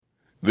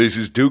This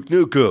is Duke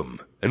Nukem,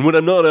 and when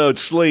I'm not out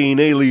slaying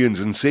aliens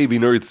and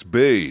saving Earth's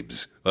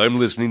babes, I'm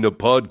listening to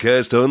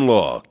Podcast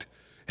Unlocked.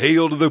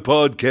 Hail to the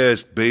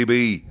podcast,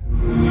 baby!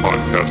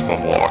 Podcast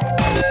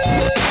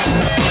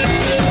Unlocked.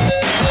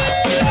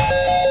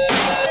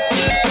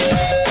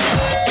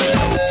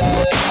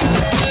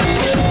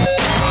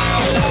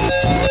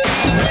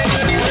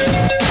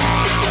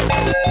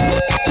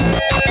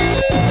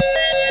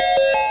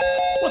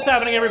 What's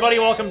happening, everybody?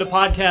 Welcome to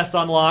Podcast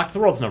Unlocked, the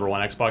world's #1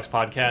 Xbox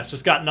podcast.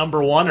 Just got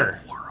 #1er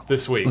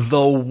this week.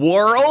 The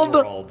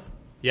world?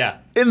 Yeah.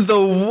 In the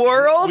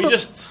world? We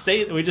just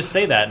say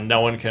that, and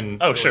no one can.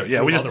 Oh, sure.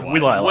 Yeah, we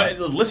otherwise. lie a lot.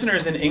 Well,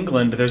 listeners in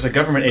England, there's a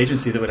government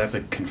agency that would have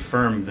to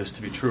confirm this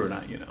to be true or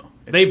not. You know,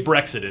 They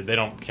Brexited. They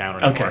don't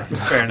count anymore. Okay,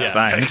 fair enough. Yeah.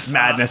 Fine. It's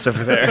madness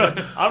over there.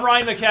 I'm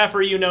Ryan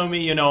McCaffrey. You know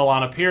me. You know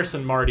Alana Pierce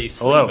and Marty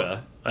Hello.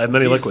 Sleva. I have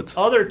many These liquids.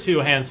 other two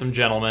handsome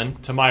gentlemen,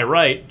 to my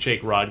right,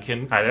 Jake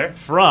Rodkin. Hi there.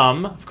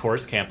 From, of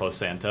course, Campo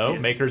Santo,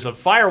 Yes. makers of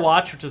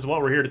Firewatch, which is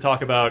what we're here to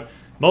talk about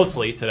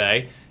mostly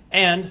today,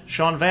 and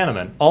Sean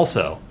Vanneman,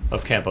 also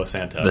of Campo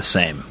Santo. The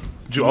same.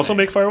 Did you also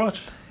make Firewatch?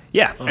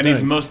 Yeah. And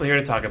he's mostly here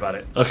to talk about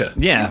it. Okay.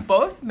 Yeah.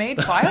 Both made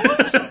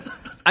Firewatch?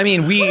 I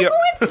mean, we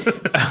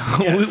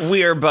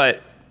are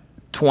but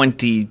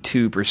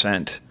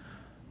 22%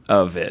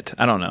 of it.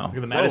 I don't know. Look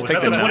at the Oh, math. was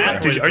that the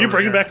 20? Are you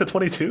bringing back the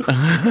 22?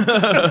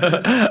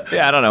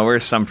 Yeah, I don't know. We're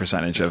some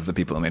percentage of the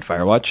people who made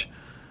Firewatch.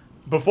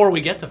 Before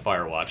we get to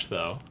Firewatch,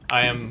 though,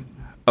 I am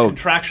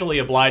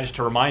contractually obliged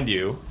to remind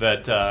you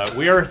that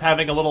we are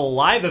having a little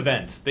live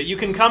event that you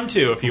can come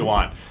to if you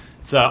want.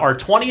 It's our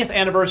 20th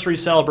anniversary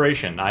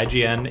celebration.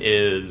 IGN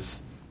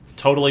is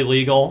totally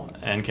legal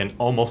and can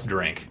almost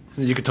drink.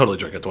 You can totally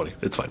drink at 20.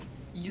 It's fine.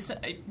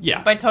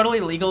 Yeah. By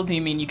totally legal, do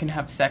you mean you can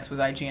have sex with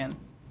IGN?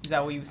 Is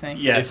that what you were saying?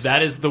 Yes. If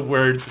that is the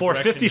word. For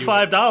direction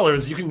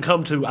 $55, you can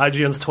come to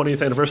IGN's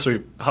 20th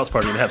anniversary house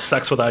party and have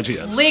sex with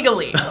IGN.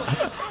 Legally.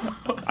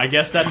 I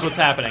guess that's what's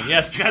happening.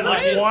 Yes, you guys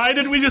are. Why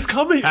did we just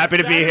come here? Happy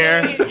to be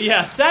here.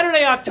 Yeah,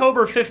 Saturday,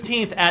 October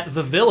 15th at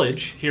The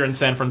Village here in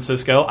San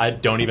Francisco. I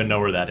don't even know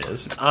where that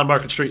is. On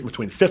Market Street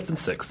between 5th and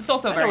 6th. It's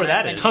also I very know where nice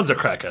that venue. is. Tons of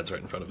crackheads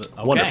right in front of it.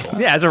 Wonderful.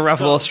 Yeah, it's a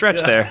rough little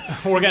stretch there.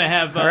 We're going to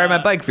have I ride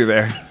my bike through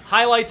there.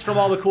 highlights from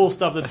all the cool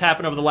stuff that's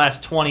happened over the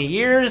last 20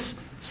 years.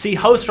 See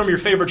hosts from your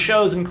favorite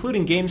shows,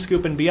 including Game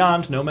Scoop and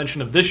beyond. No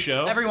mention of this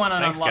show. Everyone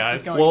on Thanks, Unlocked guys.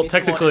 is going Well, to be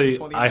slaughtered technically,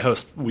 before the I end.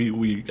 host.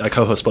 I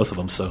co-host both of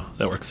them, so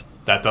that works.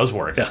 That does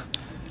work. Yeah.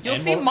 You'll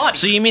And see we'll- Marty.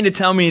 So you mean to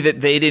tell me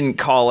that they didn't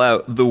call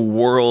out the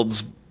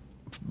world's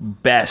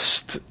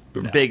best,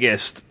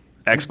 biggest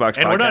Xbox podcast?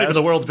 And we're not even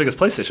the world's biggest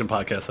PlayStation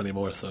podcast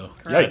anymore, so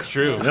That's yikes.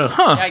 true.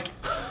 Yeah. Yike.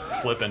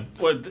 Slipping.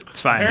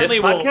 It's fine. Apparently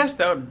This we'll- podcast?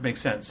 That would make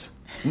sense.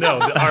 No,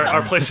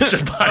 our PlayStation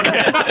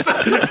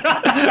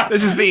podcast.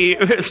 This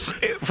is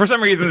for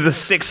some reason, the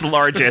sixth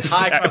largest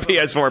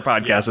PS4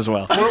 podcast as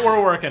well.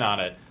 We're working on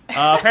it.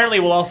 Apparently,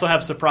 we'll also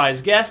have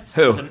surprise guests.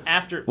 Who? There's an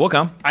after. We'll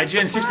come.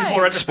 IGN 64 Surprise.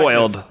 retrospective.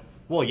 Spoiled.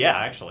 Well, yeah,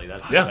 actually,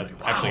 that's actually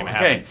going to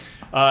happen.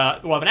 Okay.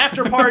 We'll have an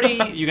after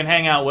party. You can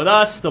hang out with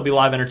us. There'll be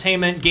live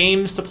entertainment,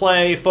 games to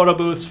play, photo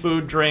booths,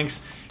 food,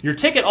 drinks. Your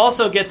ticket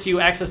also gets you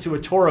access to a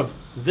tour of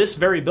this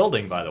very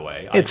building, by the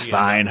way. It's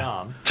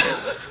IGN.com.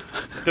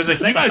 There's a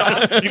huge, You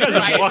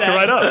guys just walked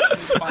right up.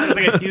 there's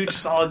like a huge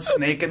solid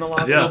snake in the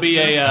lobby.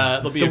 Yeah.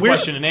 There'll be a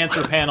question and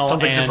answer panel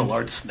Sounds like and just a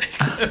large snake.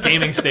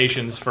 gaming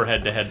stations for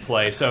head-to-head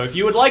play. So if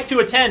you would like to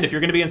attend, if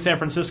you're going to be in San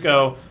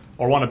Francisco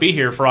or want to be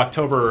here for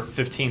October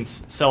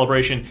 15th's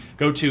celebration,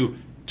 go to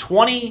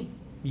 20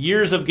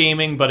 Years of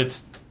Gaming, but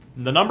it's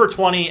the number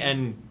 20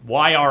 and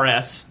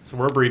YRS, so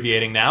we're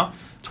abbreviating now.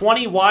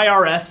 20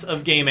 YRS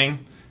of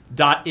Gaming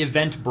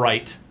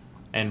 .eventbrite.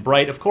 And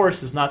Bright, of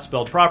course, is not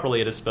spelled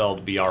properly. It is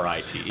spelled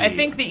B-R-I-T-E. I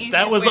think the easiest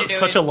That was way to do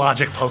such it, a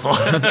logic puzzle.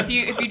 if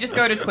you just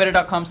go to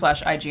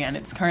twitter.com/IGN,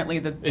 it's currently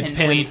the pinned It's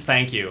pinned. tweet.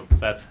 Thank you.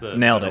 That's the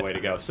Nailed better it. way to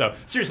go. So,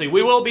 seriously,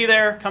 we will be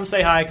there. Come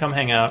say hi. Come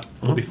hang out.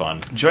 It'll be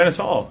fun. Join us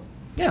all.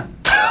 Yeah.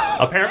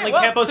 Apparently,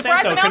 Well, Campo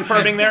surprise Santo announcement.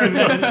 confirming their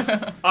attendance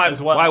as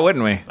well. Why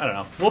wouldn't we? I don't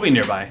know. We'll be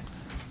nearby.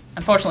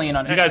 Unfortunately, you're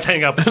not. You guys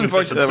hang out between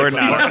 5th and Unfortunately,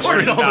 6th.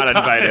 we're not. We're not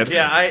invited.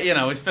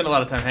 Yeah, we spend a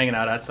lot of time hanging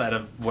out outside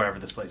of wherever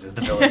this place is,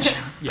 the Village.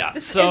 Yeah.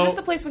 Is So, this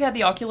the place we had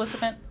the Oculus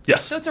event?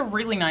 Yes. So it's a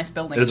really nice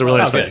building. It is a really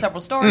nice It's got building.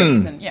 several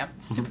stories, and yeah,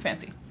 it's super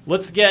fancy.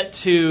 let's get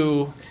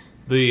to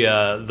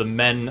the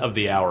men of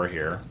the hour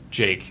here,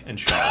 Jake and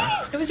Sean.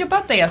 It was your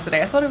birthday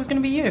yesterday. I thought it was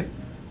going to be you.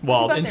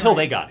 Well, Happy birthday, until Ryan.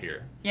 they got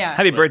here. Yeah.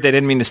 Happy birthday.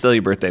 Didn't mean to steal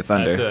your birthday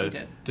thunder. To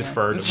did.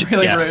 defer Yeah. to It's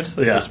really guests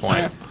rude. at this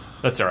point.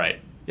 That's all right.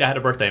 Yeah, I had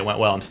a birthday. It went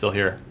well. I'm still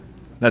here.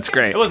 That's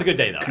great. It was a good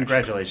day, though.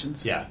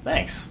 Congratulations. Yeah,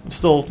 thanks. I'm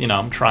still,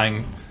 I'm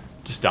trying,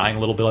 just dying a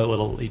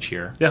little each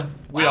year. Yeah,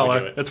 we all We are.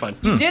 do it. It's fine.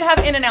 You did have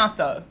In-N-Out,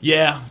 though.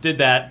 Yeah, did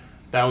that.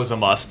 That was a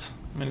must.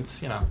 I mean,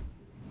 it's,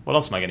 what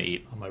else am I going to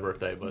eat on my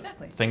birthday? But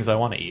Exactly. things I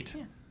want to eat.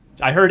 Yeah.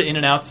 I heard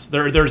In-N-Out's,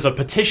 there's a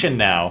petition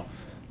now.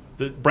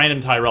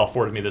 Brandon Tyrell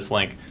forwarded me this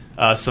link.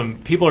 Some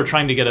people are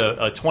trying to get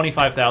a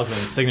 25,000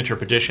 signature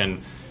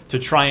petition to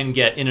try and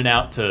get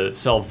In-N-Out to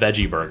sell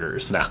veggie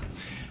burgers. Nah.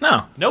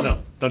 No. Nope. No,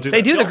 don't do that.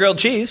 They do the grilled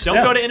cheese. Don't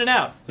go to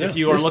In-N-Out if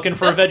you are looking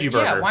for a veggie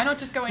burger. Yeah, why not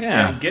just go in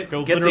Yeah. and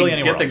Go literally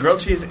anywhere Get the else. grilled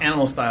cheese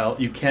animal style.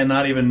 You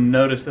cannot even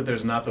notice that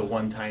there's not the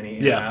one tiny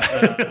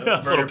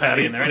burger Little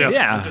patty. in there. Yeah.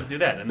 Yeah. So just do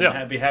that and Yeah.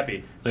 then be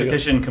happy. There you go.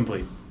 Petition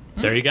complete.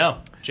 There you go.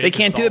 Jake They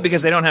can't is do it solved.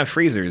 because they don't have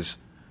freezers.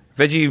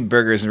 Veggie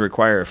burgers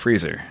require a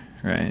freezer,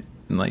 right?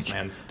 And like, This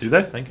man's Do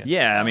they? thinking.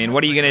 yeah, I mean,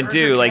 what are you gonna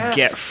do? Like,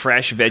 get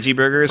fresh veggie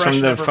burgers Fresh,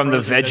 from the never frozen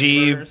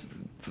veggie, burgers.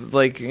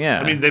 like, yeah.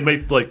 I mean, they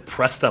may like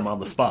press them on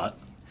the spot.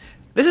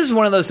 this is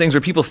one of those things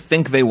where people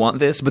think they want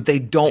this, but they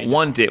don't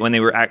want it when they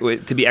were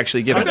to be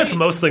actually I given. think that's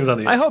most things on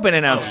the. I hope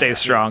In-N-Out stays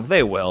strong.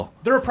 They will.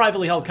 They're a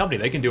privately held company.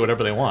 They can do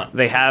whatever they want.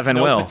 They have and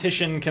no will.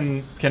 petition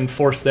can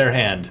force their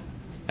hand.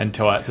 And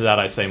to that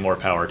I say more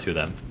power to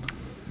them.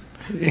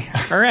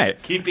 All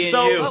right. Keep being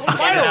So, you.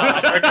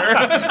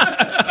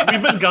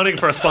 We've been gunning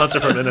for a sponsor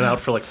from In-N-Out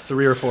for like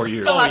 3 or 4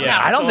 years. Still hasn't yeah.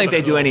 happened. I don't think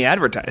they do any Never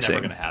advertising.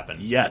 going to happen.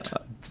 Yet.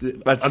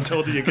 That's-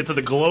 Until you get to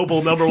the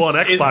global #1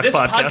 Xbox Is this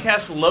podcast.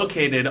 podcast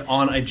located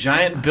on a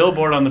giant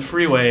billboard on the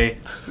freeway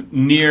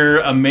near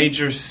a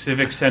major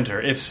civic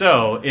center? If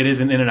so, it is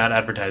an In-N-Out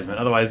advertisement.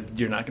 Otherwise,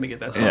 you're not going to get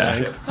that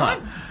sponsorship.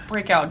 Don't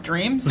break out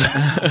dreams.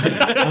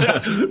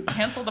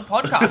 Cancel the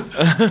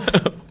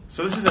podcast.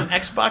 So this is an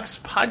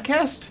Xbox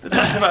podcast that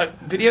talks about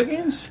video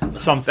games?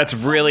 That's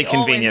really We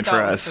always convenient for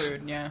start with us.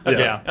 Food, yeah.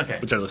 Yeah. Okay.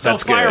 Which are So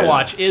That's good.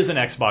 Firewatch is an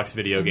Xbox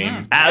video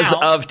game. As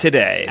Now- of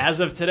today. As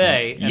of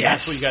today, and Yes.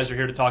 that's what you guys are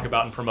here to talk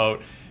about and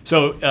promote.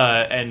 So,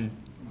 and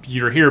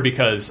you're here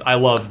because I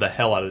love the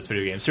hell out of this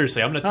video game.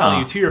 Seriously, I'm going to tell Oh.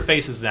 you to your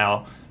faces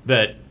now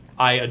that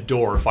I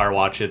adore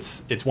Firewatch.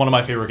 It's one of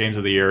my favorite games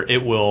of the year.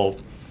 It will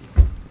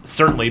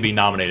certainly be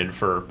nominated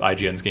for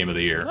IGN's Game of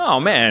the Year.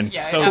 Oh man,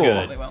 Yeah, So it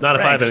absolutely good. will. Not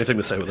if I have Thanks. anything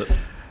to say with it.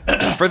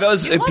 For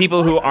those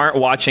people who aren't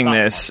watching Stop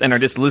this and are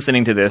just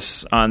listening to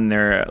this on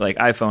their like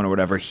iPhone or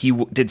whatever, he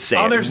did say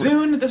On it. their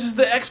Zune, this is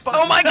the Xbox.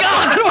 Oh my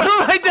God! What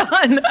have I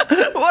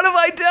done? What have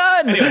I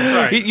done? Anyway,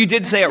 sorry. You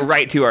did say it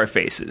right to our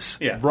faces.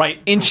 Yeah. Right.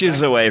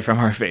 Inches away from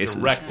our faces.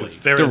 Directly.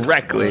 Very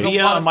Directly. There's a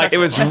Via lot a of mic- It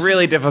was sexual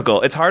really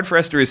difficult. It's hard for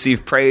us to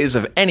receive praise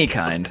of any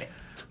kind.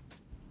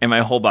 And my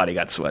whole body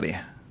got sweaty.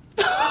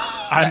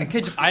 it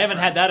could just be I haven't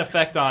had that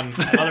effect on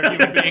another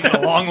human being in a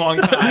long, long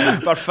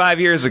time. About 5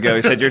 years ago,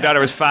 he said your daughter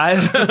was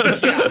 5.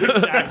 Yeah,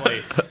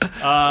 exactly.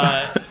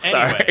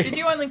 Sorry. Anyway, Did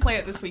you only play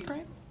it this week,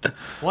 right?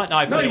 what? No,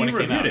 I played it you when it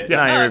came out. reviewed it. Yeah,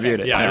 I okay. reviewed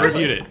it. Yeah, I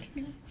reviewed it.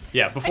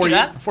 Yeah, before I you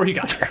knew that. before you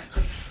got there.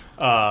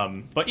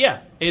 But yeah,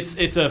 it's.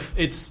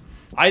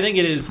 I think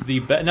it is the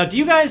best. Now, do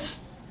you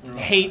guys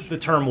hate the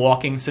term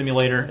walking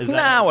simulator? Is that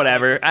Nah,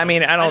 whatever. I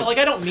mean, I don't.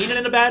 I don't mean it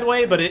in a bad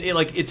way, but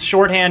it's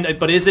shorthand.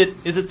 But is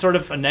it sort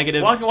of a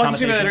negative? Walking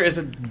connotation? Simulator is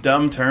a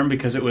dumb term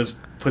because it was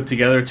put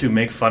together to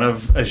make fun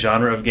of a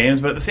genre of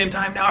games, but at the same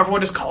time, now everyone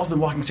just calls them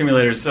walking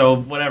simulators, so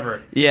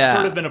whatever. Yeah.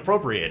 sort of been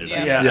appropriated.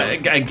 Yeah.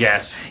 Yeah, I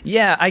guess.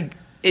 Yeah,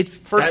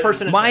 First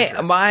person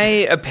adventure. my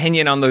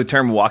opinion on the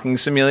term walking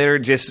simulator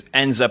just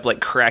ends up like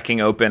cracking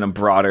open a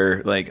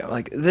broader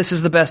like this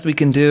is the best we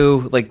can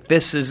do, like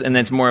this is, and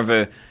it's more of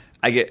a,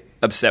 I get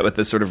upset with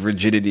the sort of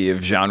rigidity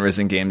of genres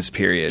and games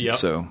period. Yep.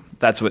 So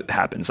that's what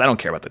happens. I don't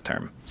care about the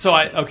term. So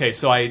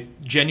I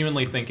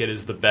genuinely think it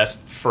is the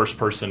best first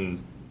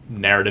person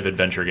narrative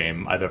adventure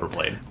game I've ever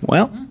played.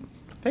 Well,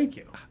 Thank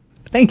you.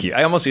 thank you.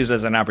 I almost use it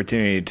as an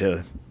opportunity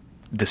to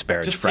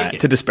disparage Just take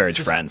friends.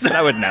 it. Friends, but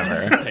I would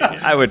never. take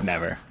it. I would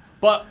never.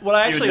 But what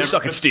I actually never-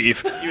 Suck it,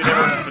 Steve. You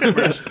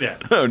never yeah.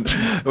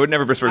 I would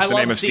never besmirch I the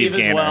love name of Steve Steve as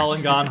Gaynor. well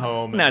and Gone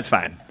Home. No, it's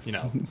fine. You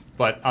know,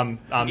 but I'm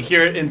You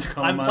hear it in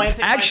Tacoma. I'm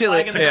planting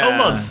Actually, my flag in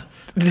the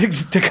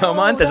Month.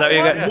 Tacoma. Is that what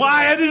you got?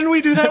 Why didn't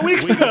we do that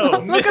weeks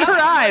ago? Look at her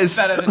eyes.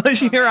 better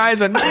than Her eyes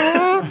went.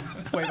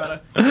 It's way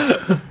better.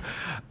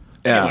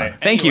 Yeah. Anyway,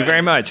 Thank you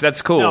very much.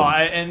 That's cool. No,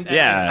 and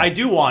Yeah. I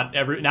do want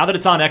now that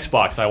it's on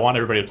Xbox, I want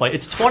everybody to play.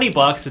 It's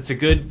 $20. It's a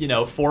good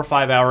 4 or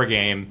 5 hour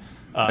game.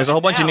 There's a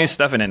whole bunch of now- new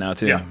stuff in it now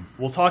too. Yeah.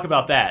 We'll talk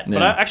about that.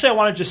 But Yeah. I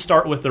want to just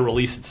start with the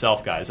release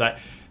itself, guys. I'm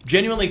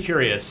genuinely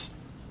curious,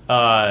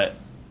 and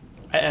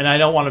I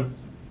don't want to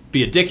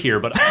be a dick here,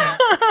 but no,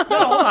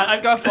 hold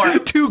on. Go for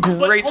it. Two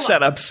great hold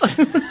on.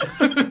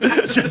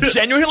 setups.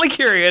 Genuinely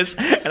curious,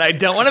 and I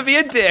don't want to be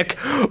a dick.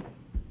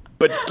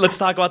 But let's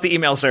talk about the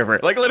email server.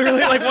 Like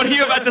literally, like what are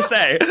you about to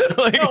say?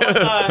 Like,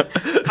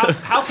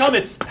 how come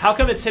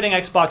it's hitting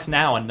Xbox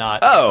now and not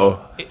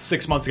oh,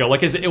 6 months ago?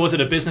 Like, was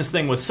it a business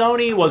thing with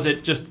Sony? Was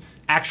it just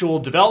actual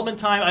development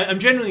time? I'm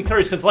genuinely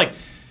curious because, like,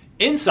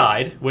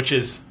 Inside, which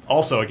is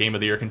also a Game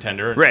of the Year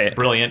contender, Right.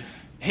 brilliant,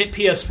 hit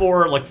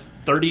PS4 like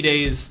 30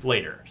 days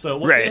later. So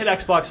Right. it hit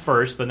Xbox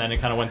first, but then it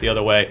kind of went the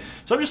other way.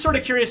 So I'm just sort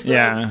of curious.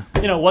 Yeah.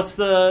 What's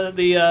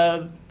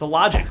the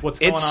logic? What's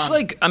going it's on?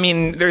 like, I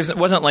mean, it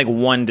wasn't like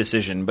one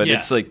decision, but Yeah.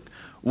 it's like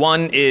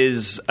one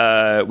is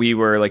we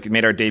were like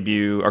made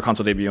our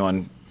console debut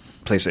on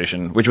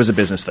PlayStation, which was a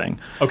business thing.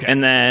 Okay.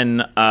 And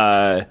then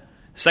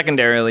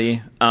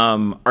secondarily,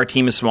 our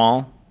team is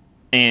small,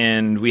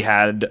 and we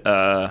had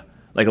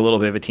like a little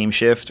bit of a team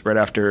shift right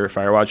after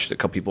Firewatch. A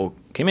couple people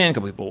came in, a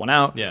couple people went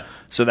out. Yeah.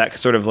 So that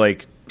sort of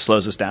like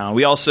slows us down.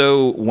 We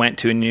also went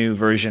to a new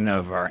version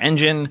of our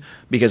engine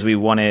because we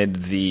wanted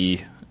the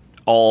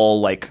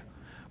all like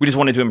we just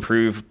wanted to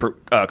improve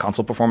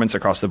console performance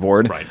across the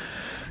board. Right.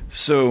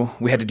 So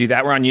we had to do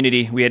that. We're on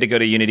Unity. We had to go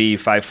to Unity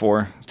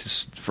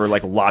 5.4 for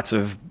like lots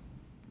of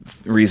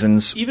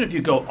reasons. Even if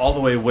you go all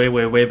the way,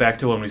 way back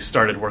to when we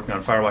started working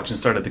on Firewatch and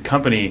started the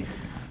company,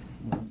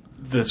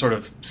 the sort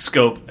of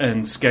scope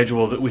and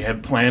schedule that we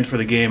had planned for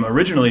the game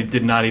originally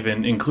did not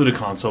even include a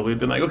console. We'd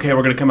been like, okay,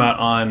 we're going to come out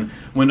on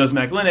Windows,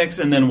 Mac, Linux,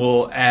 and then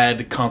we'll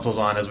add consoles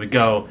on as we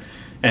go.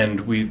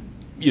 And we,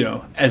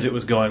 as it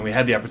was going, we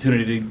had the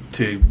opportunity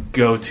to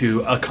go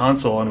to a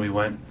console, and we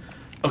went,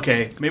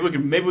 okay, maybe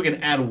we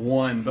can add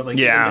one, but like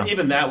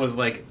even that was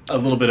like a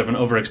little bit of an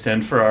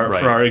overextend for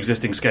our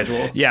existing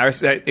schedule. Yeah,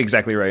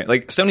 exactly right.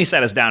 Like Sony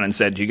sat us down and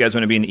said, "Do you guys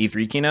want to be in the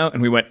E3 keynote?"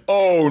 And we went,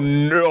 "Oh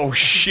no,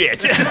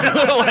 shit!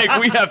 Like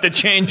we have to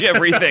change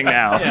everything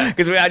now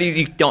because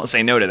you don't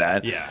say no to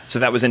that." Yeah. So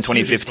that was in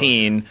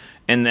 2015,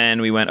 and then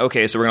we went,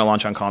 "Okay, so we're going to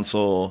launch on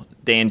console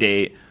day and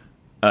date.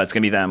 It's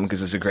going to be them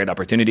because it's a great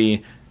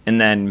opportunity."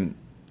 And then.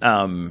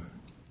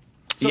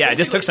 So it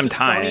just took some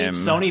time.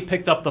 Sony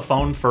picked up the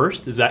phone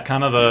first. Is that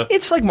kind of the?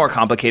 It's like more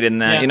complicated than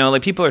that. Yeah.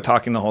 Like people are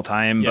talking the whole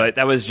time, but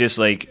that was just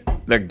like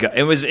their gut.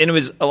 It was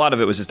a lot of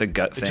it was just a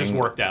gut thing. It just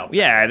worked out.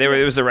 Yeah,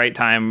 it was the right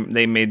time.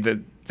 They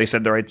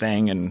said the right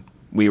thing, and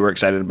we were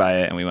excited by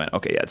it, and we went,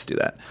 okay, yeah, let's do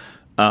that.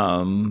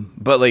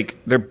 But like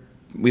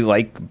we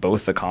like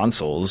both the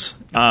consoles.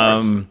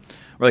 We're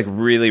like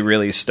really,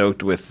 really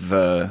stoked with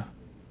the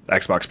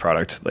Xbox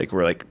product. Like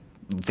we're like.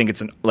 Think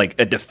it's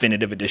a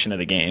definitive edition of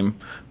the game,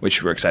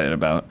 which we're excited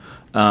about.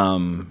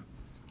 And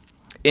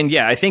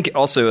yeah, I think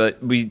also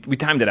we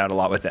timed it out a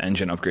lot with the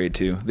engine upgrade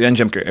too. The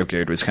engine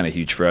upgrade was kind of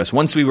huge for us.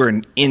 Once we'd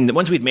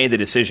made the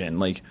decision,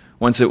 like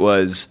once it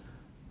was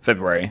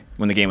February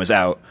when the game was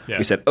out,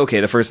 we said, okay,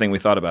 the first thing we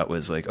thought about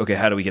was like, okay,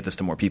 how do we get this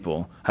to more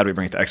people? How do we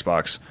bring it to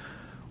Xbox?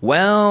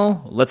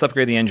 Well, let's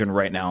upgrade the engine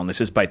right now and let's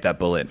just bite that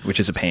bullet, which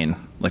is a pain.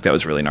 Like that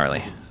was really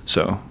gnarly.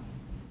 So,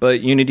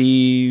 but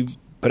Unity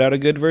put out a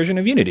good version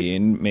of Unity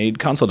and made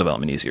console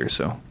development easier,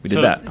 so we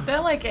did that. Is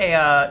there like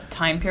a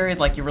time period,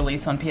 like you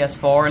release on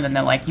PS4 and then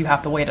they're like you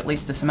have to wait at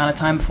least this amount of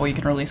time before you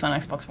can release on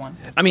Xbox One?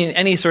 I mean,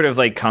 any sort of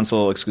like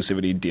console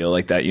exclusivity deal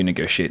like that, you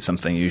negotiate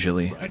something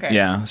usually. Okay.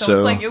 Yeah. So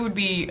it's like it would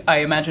be,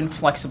 I imagine,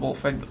 flexible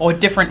or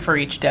different for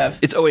each dev.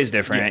 It's always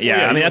different.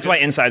 Yeah. I mean, that's why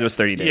Inside was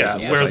 30 days.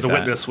 Yeah. Whereas The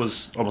Witness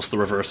was almost the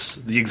reverse,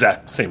 the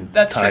exact same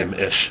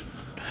time-ish.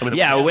 I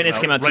mean, Witness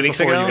came out 2 weeks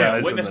ago.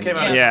 Witness came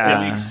out a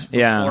few weeks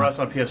before us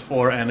on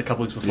PS4 and a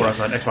couple weeks before us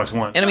on Xbox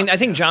One. And I mean, I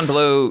think John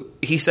Blow,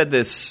 he said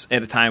this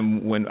at a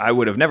time when I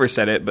would have never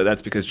said it, but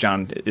that's because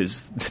John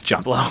is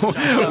John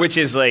Blow, which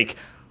is like,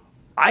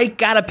 I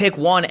gotta pick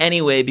one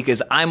anyway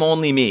because I'm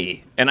only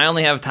me and I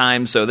only have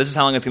time, so this is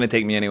how long it's going to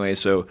take me anyway,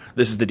 so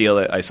this is the deal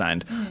that I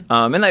signed.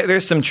 And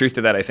there's some truth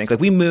to that, I think.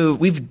 Like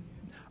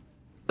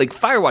Like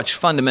Firewatch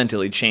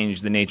fundamentally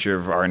changed the nature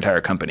of our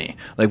entire company.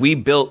 Like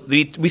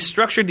we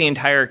structured the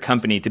entire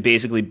company to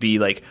basically be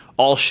like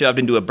all shoved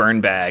into a burn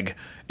bag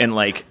and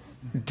like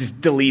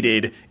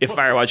deleted if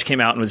Firewatch came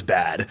out and was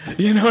bad.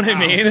 You know what I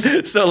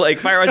mean? So like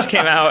Firewatch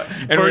came out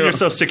and burn your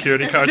social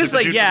security card. Just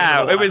like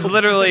it was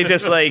literally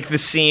just like the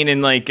scene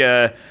in like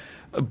a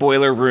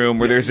boiler room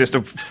where there's just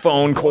a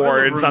phone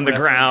cords on the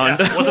ground.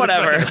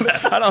 Whatever.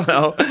 I don't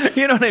know.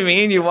 You know what I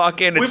mean? You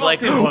walk in, it's like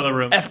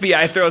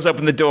FBI throws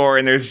open the door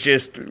and there's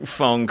just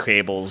phone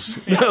cables.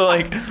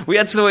 Like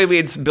that's the way we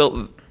had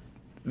built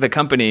the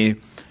company,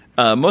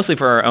 mostly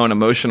for our own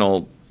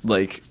emotional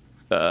like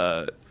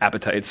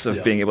appetites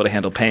of being able to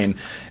handle pain.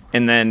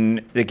 And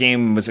then the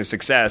game was a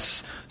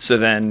success. So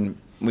then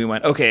we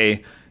went,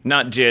 okay,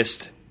 not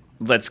just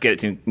let's get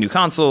to new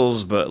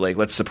consoles, but like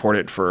let's support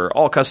it for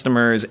all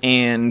customers,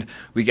 and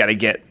we got to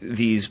get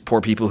these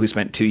poor people who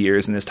spent 2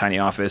 years in this tiny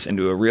office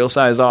into a real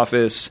size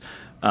office.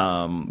 We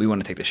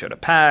want to take the show to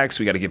PAX.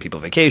 We got to give people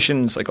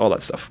vacations. Like all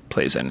that stuff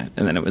plays in.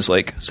 And then it was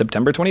like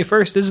September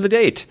 21st is the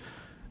date,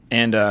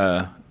 and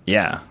that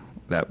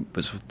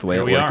was the way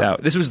it worked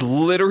out. This was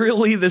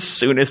literally the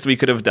soonest we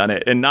could have done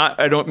it, and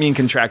I don't mean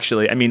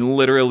contractually. I mean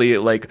literally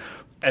like.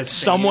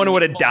 Someone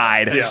would have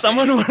died. Yeah.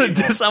 Someone would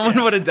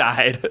have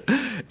died.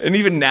 And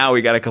even now,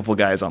 we got a couple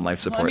guys on life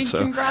support. Well,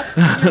 I mean, congrats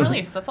on your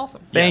release. That's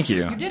awesome. Thank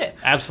you. You did it.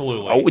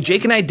 Absolutely. Oh,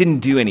 Jake and I didn't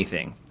do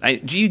anything.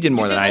 You did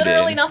more than I did.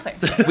 Literally nothing.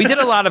 We did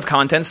a lot of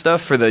content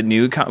stuff for the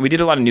new. We did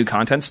a lot of new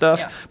content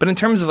stuff. Yeah. But in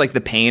terms of like the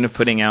pain of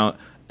putting out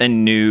a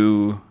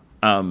new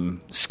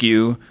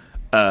SKU,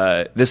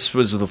 this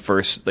was the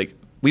first. Like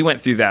we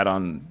went through that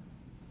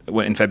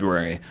in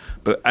February,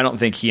 but I don't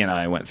think he and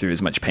I went through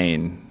as much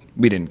pain.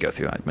 We didn't go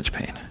through that much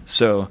pain.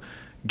 So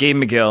Gabe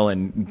McGill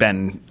and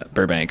Ben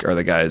Burbank are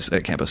the guys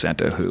at Campo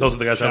Santo who... Those are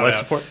the guys on life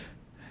support?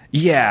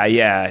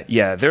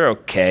 Yeah. They're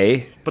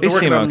okay. But they they're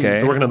seem okay.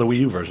 They're working on the Wii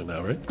U version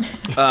now, right?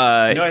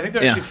 No, I think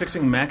they're actually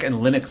fixing Mac and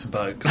Linux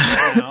bugs.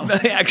 Now.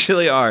 They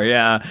actually are,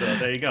 yeah. So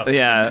there you go.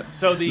 Yeah.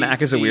 So the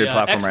Mac is a weird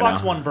platform right now.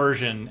 Xbox One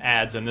version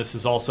adds, and this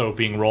is also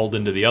being rolled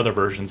into the other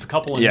versions, a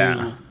couple of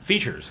new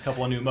features, a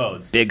couple of new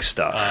modes. Big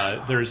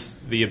stuff. There's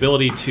the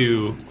ability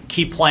to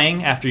keep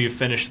playing after you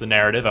finish the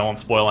narrative. I won't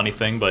spoil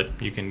anything,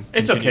 but you can.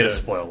 It's okay to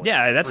spoil.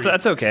 Yeah,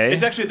 that's okay.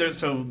 It's actually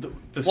there's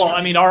well,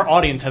 I mean, our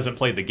audience hasn't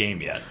played the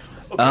game yet.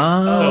 Okay.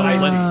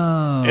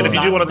 And if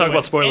you do want to talk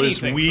about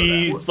spoilers,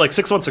 like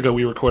 6 months ago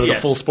we recorded a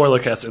full spoiler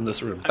cast in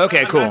this room.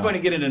 Okay, cool. I'm not going to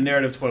get into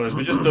narrative spoilers,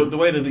 but just the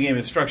way that the game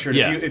is structured.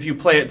 Yeah. If you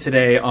play it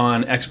today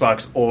on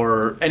Xbox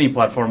or any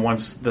platform, by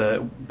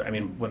the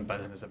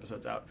time this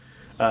episode's out,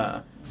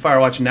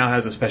 Firewatch now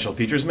has a special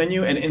features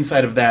menu, and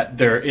inside of that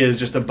there is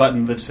just a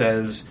button that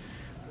says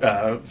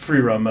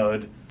free roam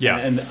mode. Yeah,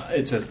 and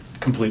it says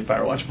complete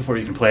Firewatch before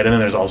you can play it, and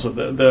then there's also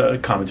the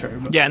commentary.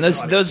 Yeah, and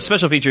those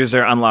special features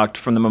are unlocked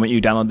from the moment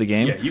you download the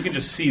game. Yeah, you can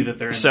just see that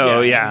they're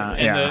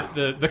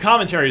in the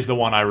commentary is the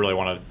one I really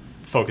want to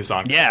focus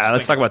on. Yeah,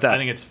 let's talk about that. I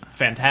think it's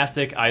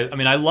fantastic. I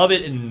mean, I love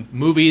it in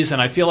movies, and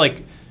I feel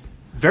like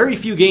very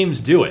few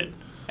games do it.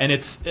 And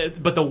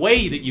but the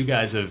way that you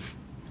guys have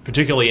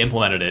particularly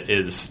implemented it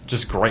is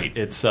just great.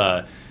 It's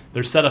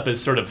they're set up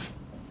as sort of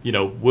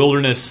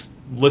wilderness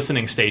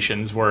listening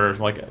stations where,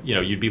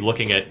 you'd be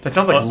looking at... That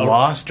sounds like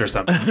Lost or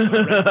something.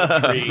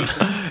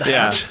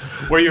 Yeah.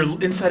 Where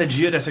you're inside a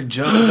geodesic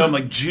dome,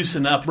 like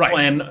juicing up,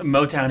 playing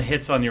Motown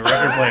hits on your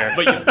record player.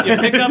 But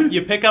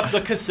you pick up the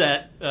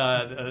cassette,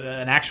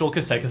 an actual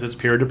cassette, because it's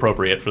period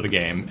appropriate for the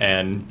game,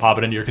 and pop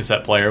it into your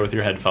cassette player with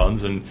your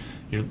headphones, and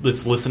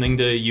it's listening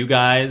to you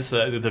guys,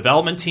 the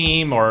development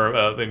team,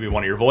 or maybe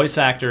one of your voice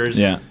actors,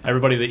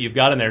 everybody that you've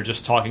got in there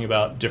just talking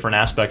about different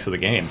aspects of the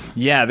game.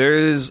 Yeah,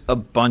 there's a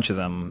bunch of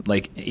them,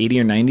 like 80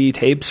 or 90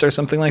 tapes or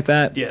something like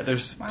that. Yeah,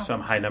 there's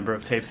some high number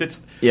of tapes.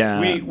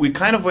 We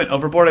kind of went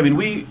overboard. I mean,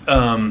 we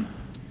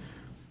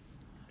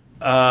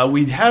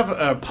have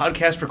a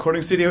podcast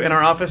recording studio in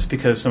our office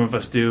because some of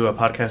us do a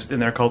podcast in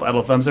there called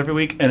Idle Thumbs every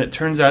week, and it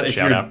turns out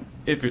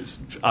if it's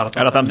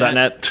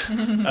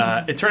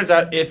idlethumbs.net. It turns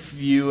out if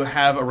you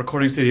have a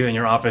recording studio in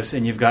your office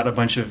and you've got a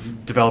bunch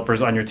of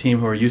developers on your team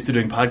who are used to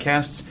doing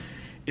podcasts,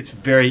 it's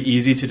very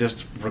easy to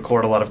just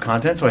record a lot of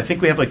content. So I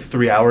think we have like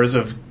 3 hours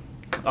of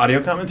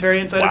audio commentary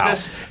inside of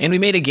this. And we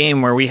made a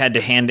game where we had to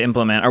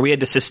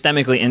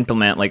systemically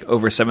implement like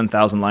over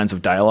 7,000 lines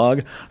of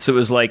dialogue. So it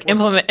was like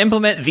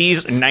implement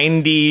these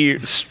 90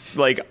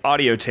 like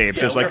audio tapes.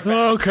 Yeah, it was like,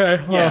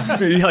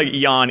 okay, like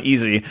yawn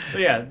easy.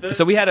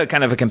 So we had a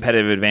kind of a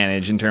competitive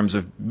advantage in terms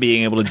of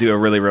being able to do a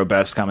really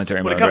robust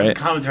commentary mode. When it comes to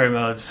commentary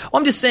modes, well,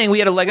 I'm just saying we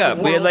had a leg up.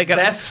 We had like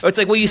it's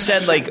like you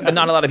said, like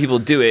not a lot of people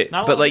do it,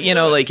 but like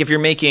like if you're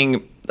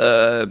making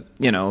like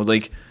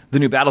the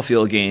new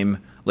Battlefield game.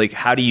 Like,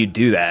 how do you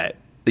do that?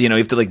 You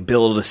have to like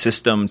build a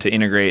system to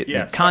integrate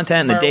the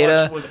content and the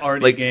data. Firewatch was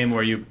already a game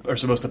where you are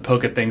supposed to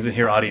poke at things and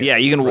hear audio. Yeah,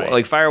 you can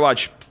like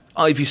Firewatch.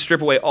 If you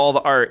strip away all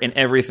the art and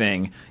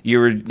everything,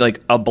 you're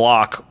like a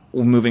block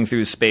moving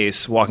through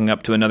space, walking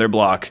up to another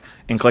block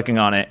and clicking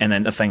on it, and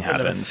then a thing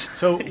happens.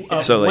 So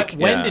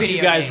when did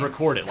you guys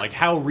record it? Like,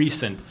 how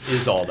recent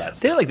is all that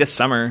stuff? Did it like this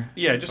summer?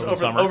 Yeah, just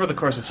over the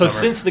course of summer.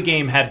 So since the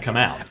game had come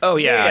out. Oh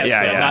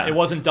yeah. It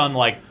wasn't done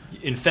like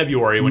in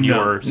February when you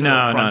were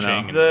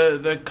crunching. No.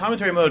 The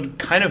commentary mode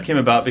kind of came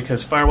about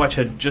because Firewatch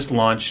had just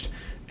launched,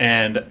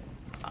 and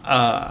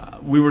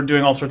we were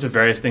doing all sorts of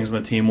various things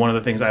on the team. One of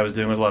the things I was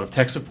doing was a lot of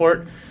tech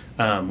support,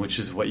 which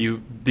is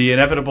the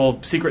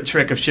inevitable secret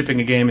trick of shipping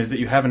a game is that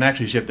you haven't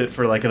actually shipped it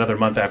for like another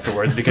month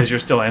afterwards because you're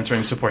still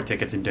answering support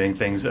tickets and doing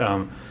things.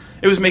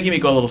 It was making me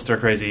go a little stir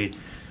crazy.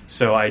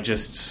 So I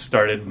just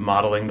started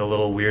modeling the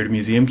little weird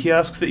museum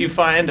kiosks that you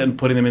find and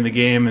putting them in the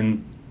game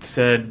and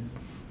said,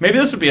 maybe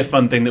this would be a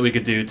fun thing that we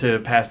could do to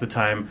pass the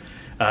time.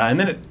 And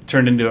then it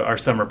turned into our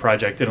summer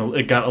project, and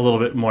it got a little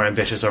bit more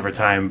ambitious over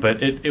time.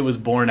 But it was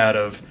born out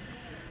of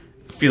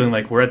feeling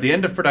like we're at the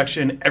end of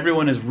production.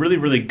 Everyone is really,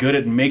 really good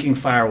at making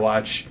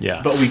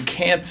Firewatch, but we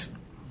can't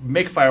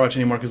make Firewatch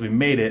anymore because we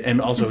made it.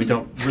 And also we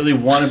don't really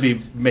want to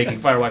be making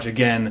Firewatch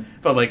again.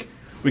 But like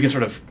we can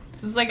sort of...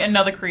 This is like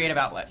another creative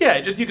outlet.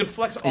 Yeah, just you can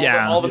flex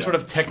all the sort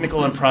of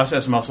technical and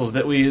process muscles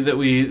that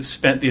we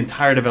spent the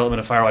entire development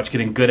of Firewatch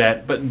getting good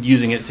at, but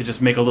using it to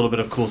just make a little bit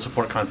of cool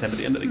support content at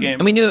the end of the game.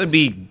 And we knew it would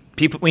be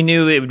we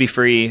knew it would be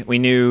free. We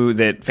knew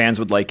that fans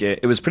would like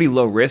it. It was pretty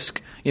low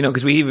risk,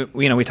 because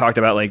we talked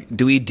about like,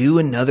 do we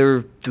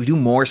do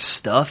more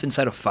stuff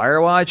inside of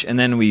Firewatch? And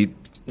then we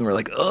were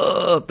like,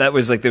 oh, that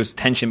was like there was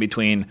tension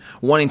between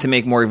wanting to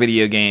make more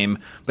video game,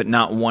 but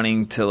not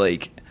wanting to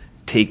like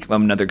take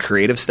another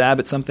creative stab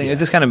at something. It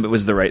just kind of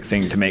was the right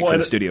thing to make for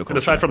the studio culture. And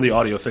aside from the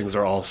audio things,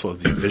 there are also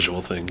the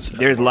visual things.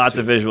 There's lots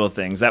of visual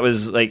things. That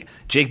was like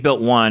Jake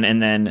built one,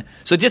 and then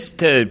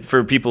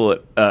for people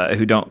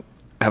who don't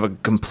have a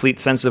complete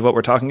sense of what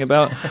we're talking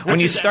about, when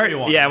you decide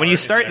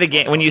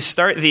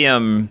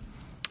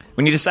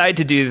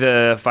to do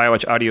the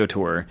Firewatch audio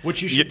tour,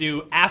 which you should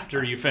do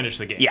after you finish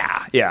the game.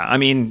 Yeah. I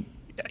mean,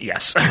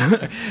 Yes.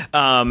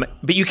 But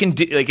you can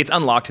do, like, it's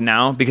unlocked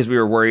now because we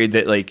were worried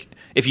that, like,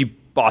 if you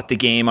bought the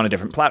game on a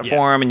different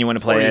platform and you want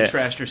to play or you it,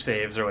 trashed your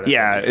saves or whatever.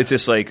 yeah, it's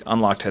just like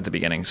unlocked at the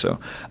beginning. So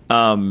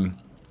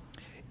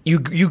you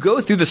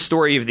go through the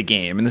story of the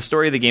game, and the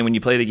story of the game when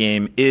you play the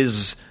game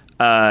is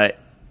like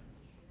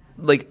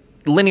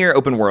linear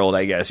open world,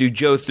 I guess. You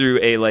go through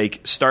a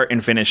like start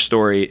and finish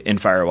story in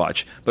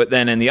Firewatch, but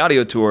then in the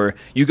audio tour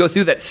you go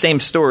through that same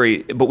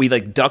story, but we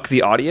like duck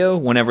the audio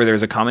whenever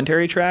there's a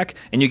commentary track,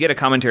 and you get a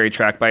commentary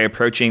track by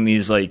approaching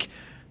these like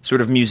sort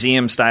of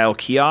museum-style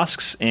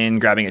kiosks and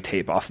grabbing a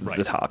tape off of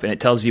the top, and it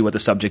tells you what the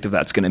subject of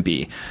that's going to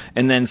be.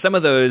 And then some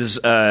of those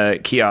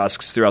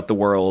kiosks throughout the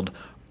world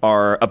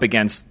are up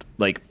against,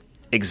 like,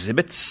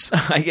 exhibits,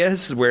 I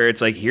guess, where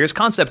it's like, here's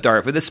concept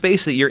art for the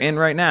space that you're in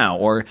right now,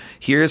 or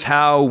here's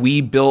how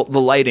we built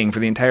the lighting for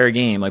the entire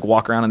game, like,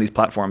 walk around on these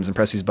platforms and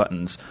press these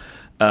buttons.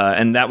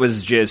 And that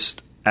was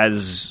just,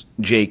 as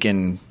Jake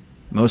and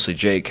mostly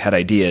Jake had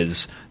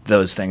ideas,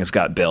 those things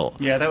got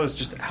built. Yeah, that was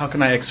just how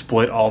can I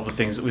exploit all the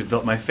things that we've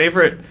built. My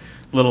favorite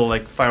little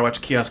like Firewatch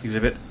kiosk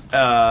exhibit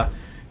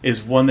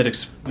is one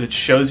that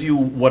shows you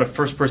what a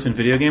first-person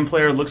video game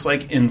player looks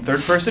like in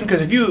third person.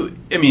 Because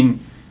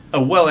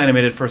a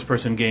well-animated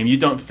first-person game, you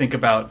don't think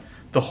about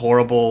the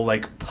horrible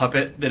like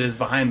puppet that is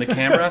behind the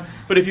camera.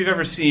 But if you've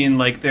ever seen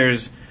like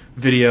there's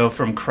video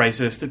from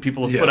Crysis that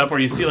people have put up where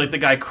you see like the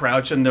guy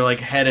crouch and their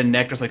like head and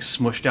neck just like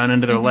smushed down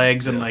into their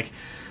legs, and like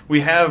we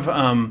have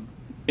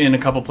in a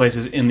couple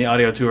places in the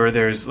audio tour,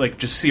 there's like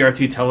just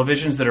CRT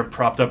televisions that are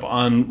propped up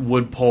on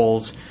wood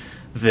poles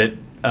that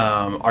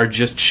are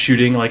just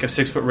shooting like a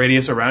 6-foot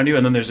radius around you,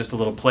 and then there's just a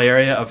little play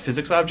area of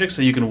physics objects,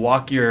 so you can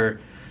walk your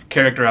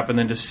character up and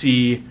then just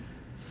see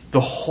the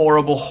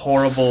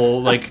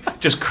horrible, like,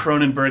 just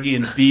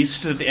Cronenbergian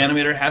beast that the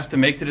animator has to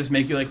make to just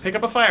make you, like, pick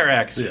up a fire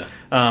axe.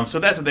 Yeah.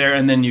 So that's there,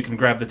 and then you can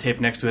grab the tape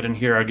next to it and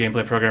hear our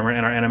gameplay programmer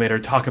and our animator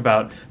talk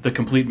about the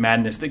complete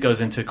madness that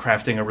goes into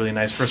crafting a really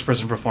nice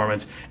first-person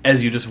performance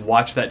as you just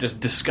watch that just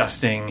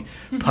disgusting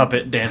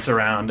puppet dance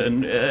around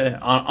and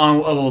on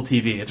a little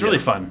TV. It's really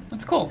fun.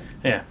 That's cool.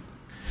 Yeah.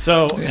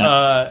 So,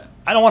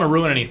 I don't want to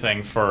ruin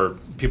anything for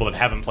people that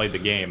haven't played the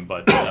game,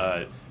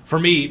 but for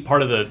me,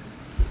 part of the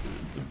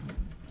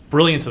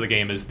brilliance of the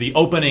game is the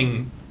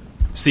opening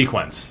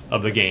sequence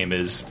of the game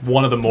is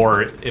one of the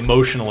more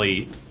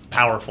emotionally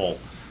powerful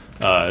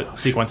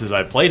sequences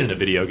I've played in a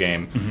video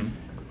game.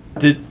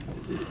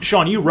 Mm-hmm.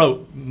 Sean, you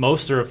wrote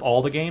most or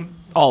all the game?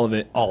 All of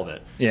it. All of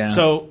it. Yeah.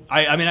 So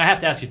I have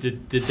to ask you,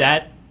 did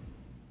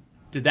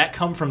that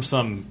come from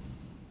some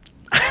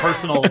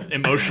personal,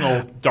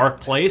 emotional, dark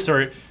place,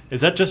 or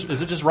is it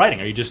just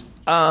writing? Are you just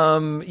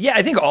yeah,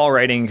 I think all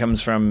writing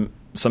comes from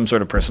some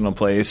sort of personal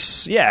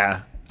place.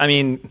 Yeah. I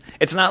mean,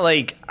 it's not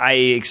like I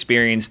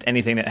experienced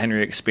anything that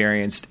Henry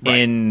experienced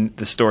in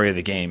the story of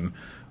the game.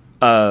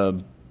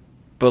 But,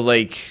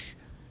 like,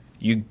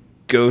 you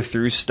go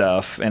through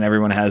stuff, and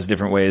everyone has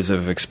different ways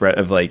of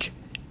like,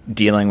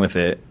 dealing with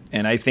it.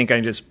 And I think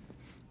I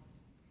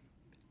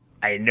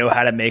know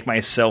how to make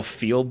myself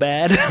feel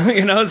bad,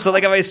 you know? So,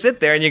 like, if I sit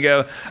there and you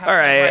go, all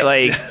right,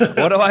 like,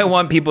 what do I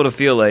want people to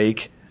feel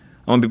like?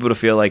 I want people to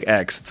feel like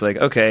X. It's like,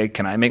 okay,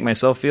 can I make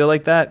myself feel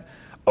like that?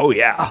 Oh,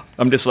 yeah.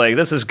 I'm just like,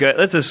 this is good.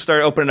 Let's just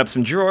start opening up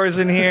some drawers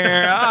in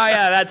here. Oh,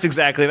 yeah,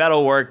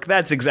 that'll work.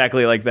 That's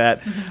exactly like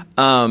that.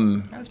 I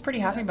was pretty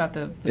happy about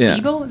the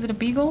beagle. Is it a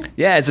beagle?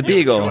 Yeah, it's a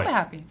beagle. I'm super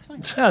happy. It's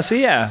fine. Oh, so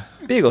yeah,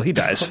 beagle, he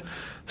dies.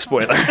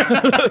 Spoiler.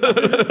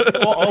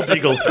 all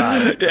beagles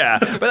die. Yeah,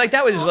 but like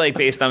that was like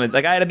based on it.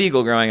 Like I had a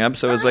beagle growing up,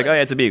 so it was like, oh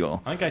yeah, it's a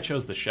beagle. I think I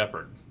chose the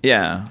shepherd.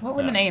 Yeah. What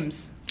were the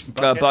names?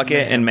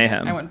 Bucket and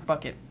Mayhem. I went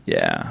Bucket.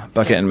 Yeah,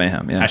 Bucket and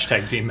Mayhem. Yeah. #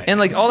 Team Mayhem. And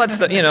like all that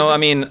stuff, you know. I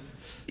mean,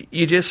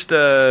 you just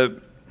there's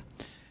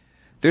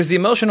the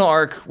emotional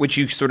arc, which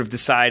you sort of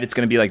decide it's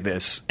going to be like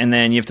this, and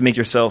then you have to make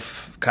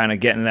yourself kind of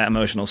get in that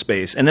emotional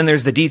space. And then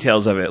there's the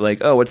details of it,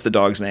 like, oh, what's the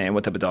dog's name?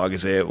 What type of dog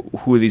is it?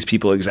 Who are these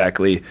people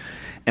exactly?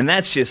 And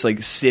that's just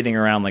like sitting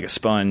around like a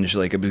sponge,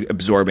 like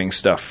absorbing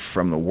stuff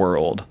from the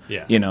world.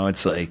 Yeah. You know,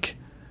 it's like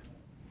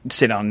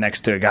sit down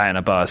next to a guy on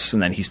a bus,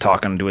 and then he's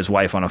talking to his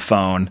wife on a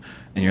phone,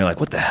 and you're like,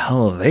 what the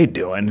hell are they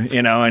doing?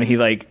 You know, and he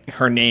like,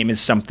 her name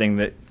is something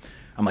that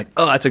I'm like,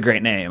 oh, that's a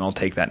great name. I'll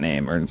take that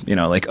name. Or, you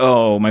know, like,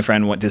 oh, my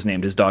friend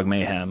named his dog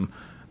Mayhem.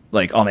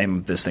 Like, I'll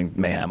name this thing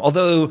Mayhem.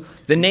 Although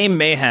the name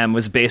Mayhem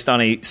was based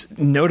on a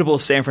notable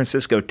San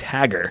Francisco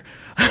tagger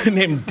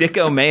named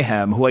Dicko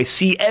Mayhem, who I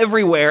see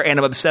everywhere and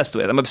I'm obsessed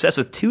with. I'm obsessed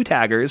with two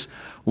taggers.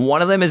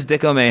 One of them is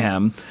Dicko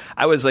Mayhem.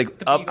 I was like,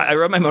 I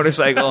rode my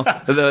motorcycle,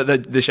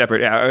 the shepherd.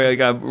 Yeah,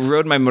 I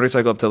rode my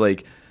motorcycle up to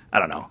like, I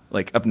don't know,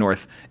 like up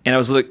north. And I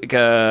was like,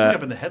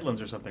 up in the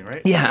headlands or something,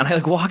 right? Yeah, and I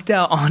like walked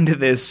out onto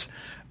this.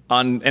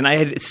 And I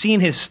had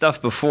seen his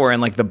stuff before in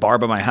like the bar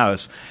by my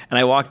house, and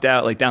I walked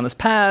out like down this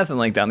path and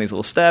like down these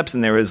little steps,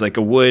 and there was like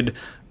a wood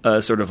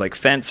sort of like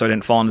fence so I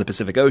didn't fall into the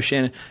Pacific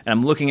Ocean, and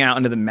I'm looking out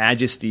into the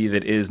majesty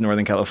that is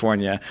Northern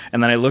California,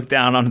 and then I look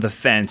down onto the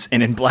fence,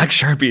 and in black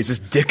Sharpies is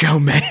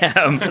Dicko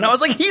Mayhem, and I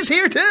was like, he's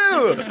here too.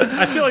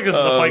 I feel like this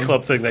is a Fight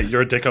Club thing that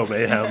you're Dicko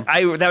Mayhem.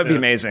 That would be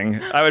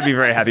amazing. I would be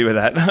very happy with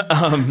that.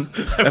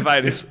 If I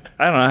don't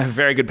know, I have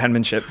very good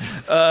penmanship,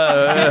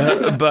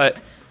 but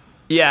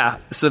yeah,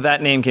 so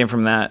that name came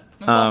from that.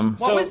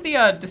 What was the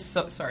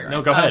sorry? Right?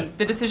 No, go ahead.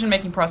 The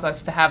decision-making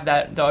process to have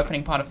the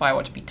opening part of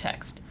Firewatch be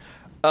text.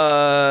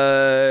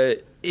 I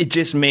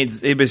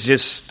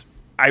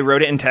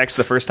wrote it in text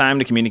the first time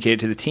to communicate it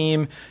to the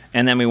team,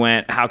 and then we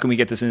went, how can we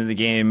get this into the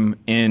game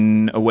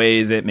in a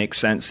way that makes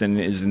sense and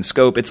is in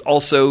scope? It's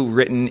also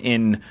written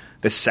in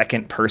the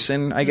second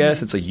person, I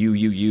guess. It's like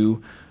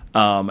you.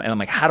 And I'm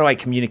like, how do I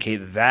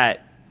communicate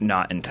that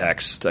not in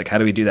text? Like, how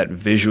do we do that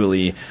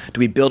visually? Do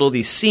we build all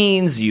these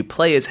scenes? Do you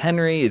play as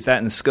Henry? Is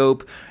that in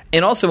scope?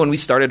 And also, when we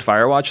started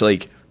Firewatch,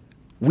 like,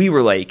 we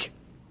were like,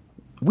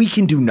 we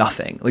can do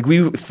nothing. Like,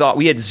 we thought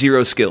we had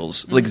zero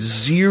skills. Like,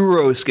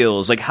 zero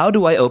skills. Like, how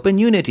do I open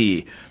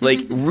Unity?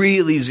 Like,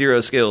 really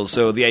zero skills.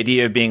 So the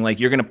idea of being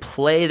like, you're going to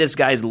play this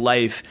guy's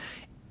life,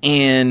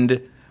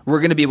 and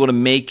we're going to be able to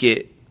make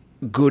it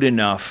good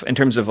enough in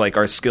terms of like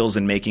our skills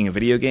in making a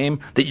video game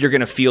that you're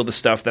going to feel the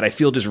stuff that I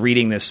feel just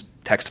reading this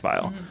text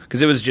file,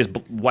 because it was just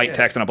white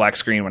text on a black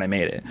screen when I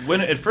made it.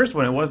 When it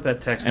was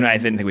that text, and I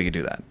didn't think we could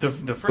do that. The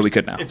first, but we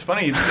could now. It's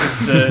funny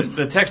because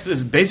the text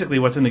is basically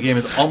what's in the game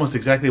is almost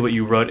exactly what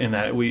you wrote in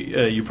that.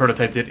 You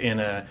prototyped it in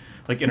a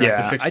like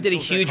interactive fiction. I did a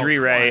huge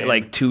rewrite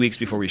like 2 weeks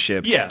before we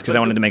shipped. Yeah, because I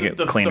wanted to make it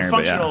cleaner. The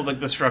functional,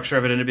 like the structure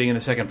of it and it being in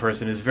the second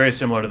person is very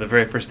similar to the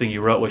very first thing you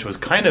wrote, which was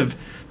kind of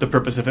the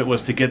purpose of it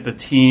was to get the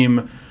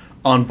team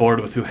on board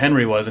with who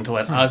Henry was and to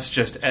let us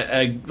just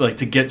like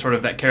to get sort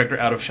of that character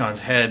out of Sean's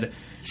head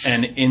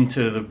and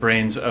into the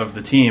brains of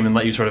the team and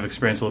let you sort of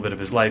experience a little bit of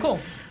his life. Cool.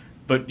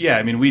 But yeah,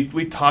 I mean,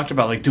 we talked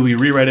about like, do we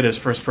rewrite it as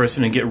first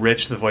person and get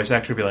Rich, the voice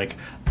actor, be like,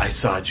 I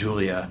saw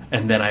Julia,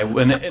 and then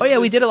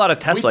we did a lot of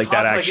tests like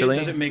that actually.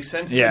 Does it make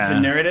sense to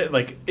narrate it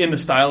like in the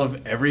style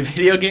of every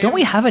video game? Don't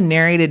we have a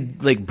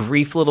narrated like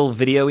brief little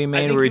video we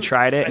made where we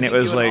tried it and it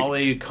was like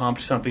Ollie comped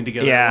something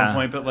together at one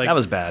point, but like that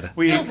was bad. It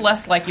feels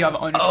less like you have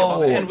ownership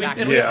of it.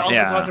 And we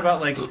also talked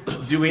about like,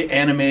 do we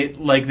animate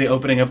like the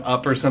opening of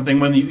Up or something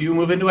when you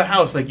move into a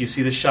house, like you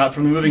see the shot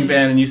from the moving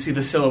van and you see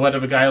the silhouette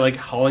of a guy like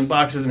hauling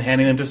boxes and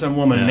handing them to some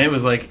woman, and it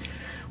was like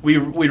we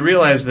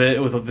realized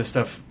that with this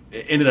stuff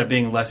it ended up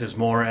being less is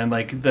more, and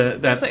like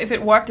so if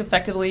it worked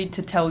effectively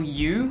to tell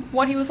you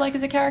what he was like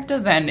as a character,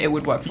 then it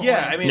would work for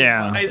I mean,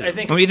 I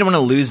think we didn't want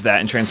to lose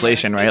that in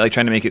translation, right? Like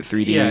trying to make it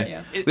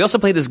 3D. We also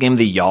played this game,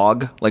 The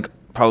Yogg, like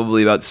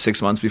probably about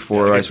 6 months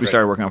before we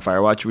started working on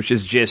Firewatch, which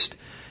is just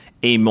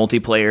a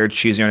multiplayer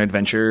choose your own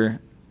adventure,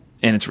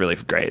 and it's really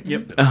great.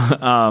 Yep.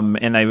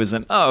 And I was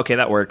like, oh, okay,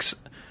 that works.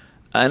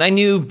 And I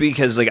knew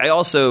because like I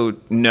also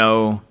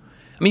know.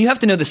 I mean, you have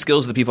to know the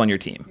skills of the people on your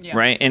team,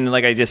 right? And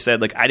like I just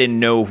said, like I didn't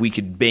know if we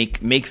could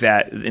make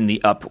that in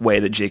the Up way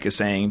that Jake is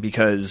saying,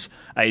 because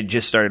I had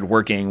just started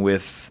working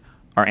with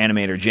our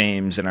animator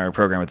James and our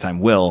programmer at the time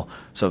Will.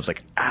 So I was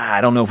like,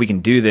 I don't know if we can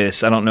do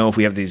this. I don't know if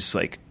we have these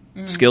like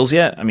skills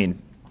yet. I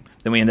mean,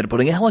 then we ended up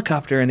putting a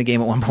helicopter in the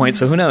game at one point,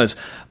 so who knows?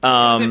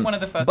 Was it one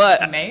of the first things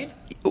you made?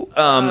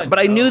 But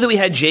I knew that we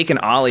had Jake and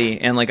Ollie,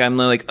 and like I'm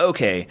like,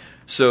 okay,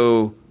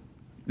 so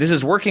this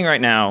is working right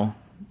now.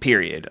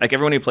 Period. Like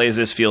everyone who plays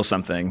this feels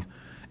something,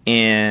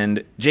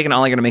 and Jake and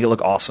Ollie are going to make it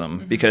look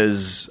awesome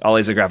because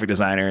Ollie's a graphic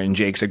designer and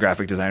Jake's a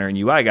graphic designer and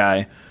UI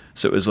guy.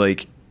 So it was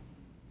like,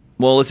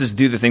 well, let's just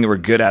do the thing that we're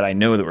good at. I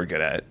know that we're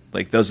good at.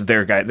 Like those are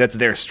their guys. That's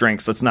their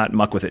strengths. Let's not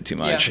muck with it too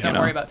much. Yeah, don't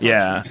worry about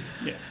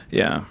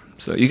yeah.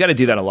 So you got to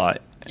do that a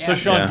lot. Yeah. So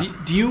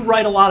Sean, do you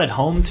write a lot at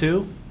home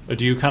too? Or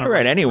do you kind of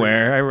write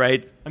anywhere? I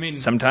write. I mean,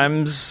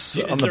 sometimes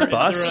on the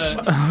bus.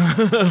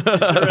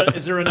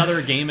 Is there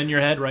another game in your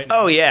head right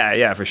now? Oh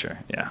yeah, for sure.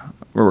 Yeah,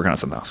 we're working on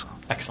something else.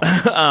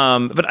 Excellent.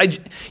 But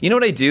you know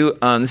what I do?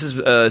 This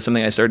is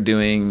something I started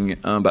doing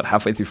about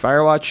halfway through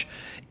Firewatch.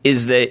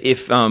 Is that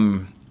if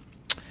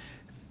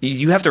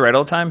you have to write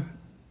all the time,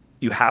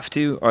 you have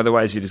to,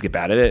 otherwise you just get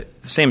bad at it.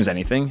 Same as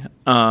anything.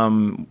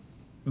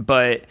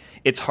 But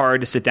it's hard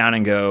to sit down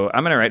and go,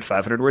 I'm going to write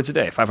 500 words a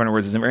day. 500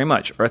 words isn't very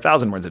much. Or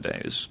 1,000 words a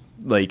day is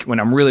like, when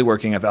I'm really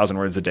working, 1,000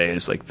 words a day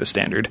is like the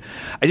standard.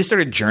 I just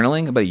started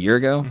journaling about a year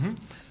ago. Mm-hmm.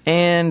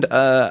 And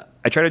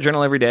I try to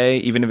journal every day,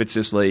 even if it's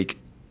just like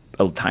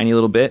a tiny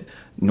little bit.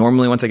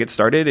 Normally, once I get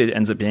started, it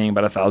ends up being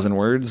about 1,000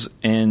 words.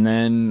 And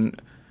then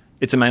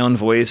it's in my own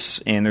voice,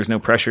 and there's no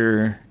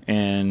pressure.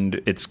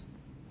 And it's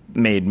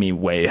made me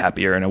way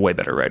happier and a way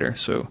better writer.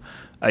 So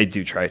I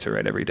do try to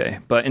write every day.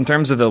 But in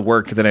terms of the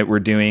work that we're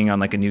doing on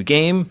like a new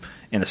game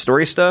and the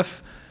story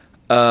stuff,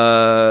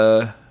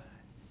 I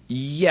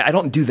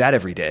don't do that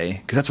every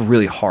day because that's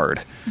really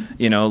hard.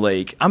 You know,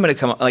 like I'm going to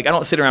come like I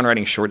don't sit around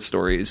writing short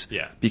stories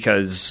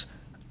because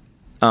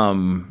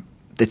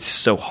it's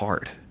so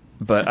hard.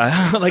 But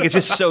like it's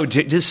just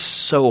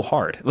so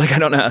hard. Like I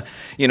don't know,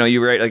 you know,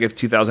 you write like a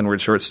 2,000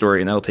 word short story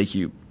and that'll take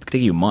you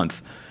a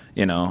month.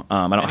 You know,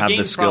 I don't have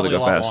the skill to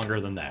go fast. Longer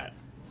than that.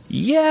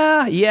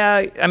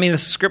 Yeah. I mean, the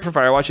script for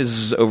Firewatch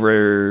is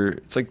over.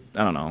 It's like,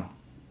 I don't know,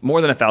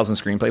 more than 1,000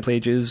 screenplay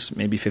pages,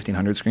 maybe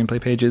 1,500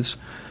 screenplay pages.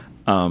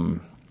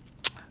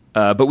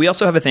 But we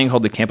also have a thing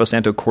called the Campo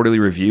Santo Quarterly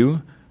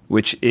Review,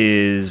 which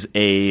is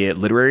a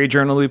literary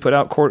journal we put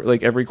out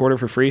every quarter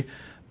for free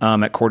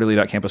at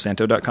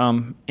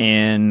quarterly.camposanto.com.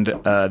 And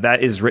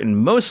that is written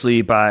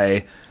mostly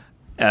by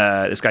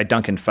this guy,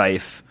 Duncan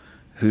Fife,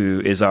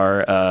 who is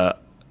our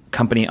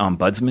company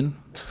ombudsman.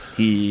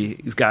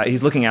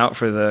 He's looking out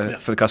for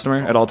the customer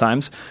at all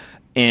times.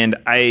 And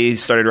I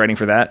started writing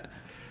for that.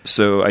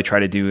 So I try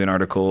to do an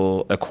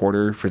article a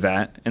quarter for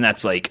that. And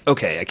that's like,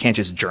 okay, I can't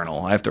just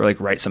journal. I have to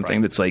write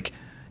something that's like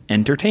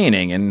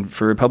entertaining and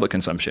for public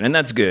consumption. And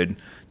that's good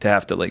to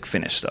have to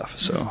finish stuff.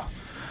 So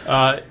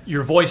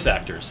your voice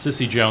actors,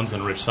 Cissy Jones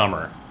and Rich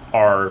Sommer,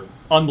 are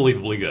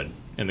unbelievably good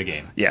in the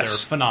game. Yes.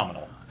 They're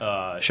phenomenal.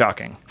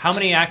 Shocking. How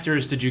many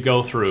actors did you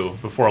go through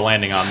before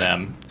landing on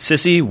them?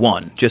 Cissy,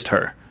 one, just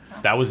her.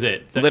 That was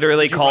it.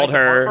 Literally called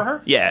her. For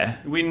her. Yeah,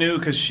 we knew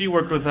because she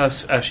worked with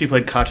us. She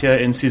played Katya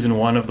in season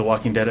 1 of The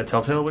Walking Dead at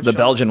Telltale. The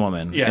Belgian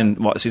woman in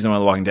season 1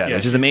 of The Walking Dead,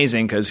 which is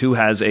amazing because who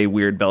has a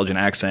weird Belgian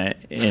accent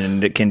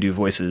and can do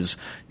voices?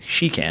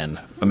 She can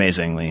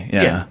amazingly.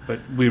 Yeah,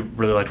 but we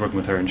really liked working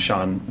with her, and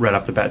Sean right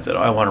off the bat said,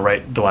 "I want to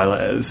write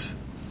Delilah as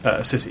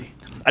Sissy."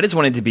 I just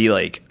wanted to be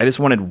I just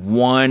wanted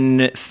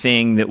one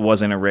thing that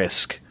wasn't a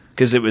risk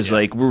because it was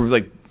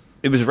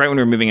it was right when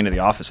we were moving into the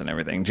office and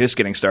everything, just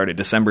getting started,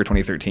 December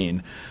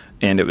 2013.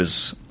 And it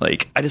was I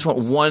just want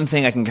one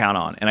thing I can count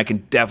on, and I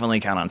can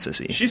definitely count on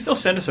Cissy. She still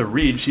sent us a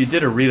read. She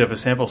did a read of a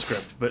sample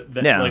script, but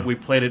then, we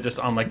played it just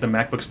on the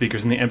MacBook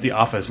speakers in the empty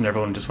office, and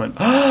everyone just went,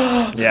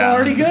 "Oh, it's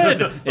already good."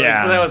 So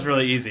that was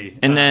really easy.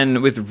 And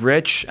then with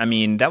Rich, I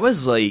mean, that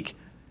was if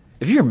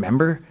you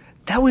remember,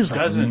 that was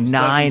dozens,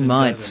 9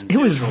 months. It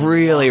was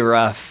really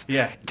rough.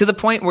 Yeah. To the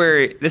point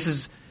where this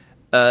is...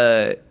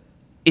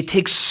 it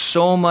takes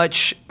so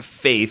much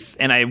faith,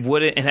 and I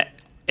wouldn't...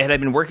 Had I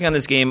been working on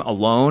this game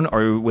alone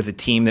or with a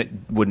team that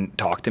wouldn't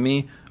talk to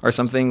me or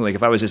something,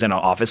 if I was just in an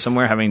office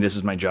somewhere having this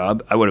as my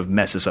job, I would have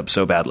messed this up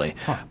so badly.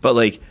 Huh.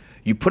 But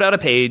you put out a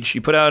page,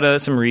 you put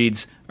out some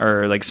reads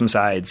or some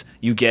sides,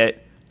 you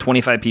get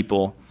 25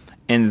 people,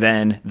 and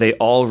then they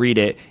all read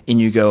it,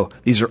 and you go,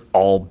 these are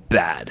all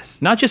bad.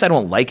 Not just I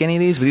don't like any of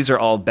these, but these are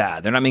all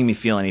bad. They're not making me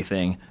feel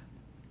anything.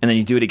 And then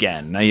you do it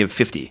again. Now you have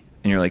 50,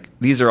 and you're like,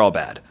 these are all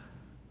bad.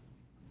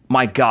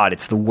 My God,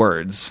 it's the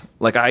words.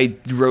 I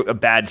wrote a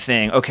bad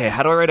thing. Okay,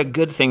 how do I write a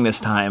good thing this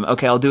time?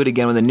 Okay, I'll do it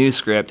again with a new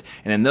script,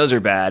 and then those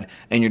are bad.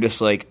 And you're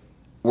just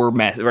we're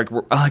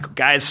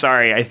guys,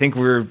 sorry. I think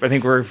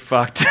we're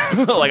fucked. I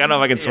don't know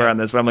if I can swear on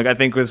this, but I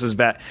think this is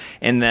bad.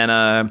 And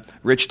then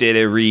Rich did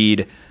a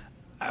read.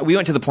 We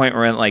went to the point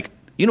where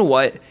you know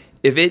what?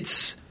 If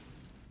it's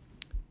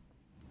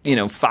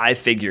 5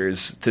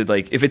 figures to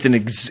if it's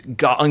an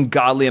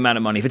ungodly amount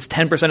of money, if it's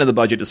 10% of the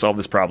budget to solve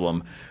this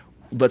problem,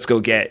 let's go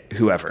get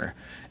whoever.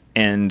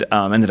 And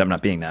ended up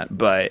not being that.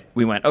 But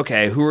we went,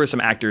 okay, who are some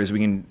actors we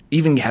can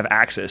even have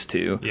access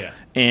to? Yeah.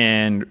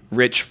 And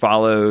Rich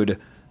followed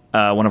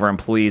one of our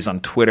employees on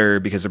Twitter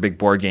because they're big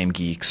board game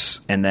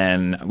geeks. And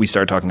then we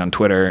started talking on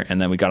Twitter,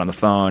 and then we got on the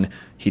phone.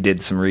 He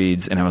did some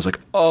reads, and I was like,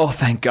 oh,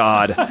 thank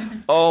God.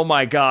 Oh,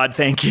 my God,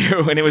 thank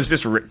you. And it was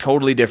just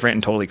totally different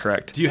and totally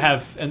correct. Do you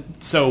have... And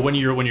so when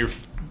you're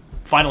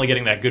finally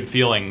getting that good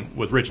feeling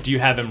with Rich, do you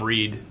have him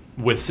read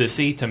with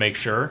Cissy to make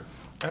sure?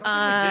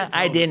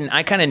 I didn't.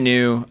 I kind of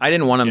knew. I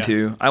didn't want him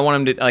to. I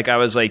want him to. I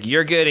was like,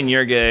 you're good and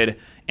you're good.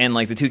 And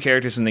the two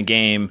characters in the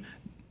game,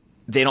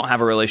 they don't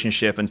have a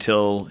relationship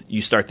until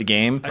you start the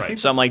game.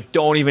 So I'm like,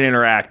 don't even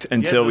interact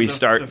until we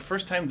start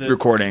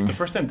recording. The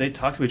first time they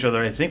talked to each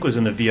other, I think, was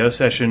in the VO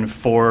session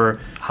for...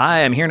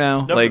 Hi, I'm here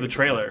now. No, for the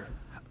trailer.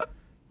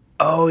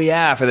 Oh,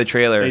 yeah, for the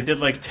trailer. They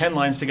did 10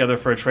 lines together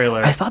for a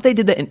trailer. I thought they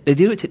did that. They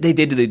do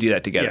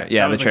that together.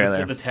 Yeah, the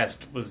trailer. The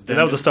test was... that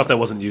was the stuff that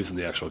wasn't used in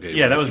the actual game.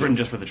 Yeah, that was written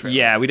just for the trailer.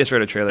 Yeah, we just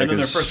wrote a trailer. And then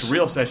their first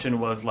real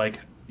session was when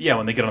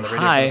they get on the radio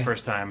for the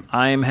first time.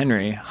 I'm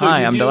Henry.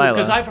 Hi, I'm Delilah.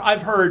 Because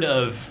I've heard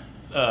of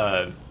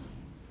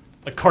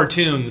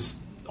cartoons,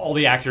 all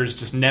the actors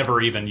just never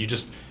even... You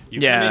come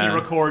in, you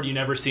record, you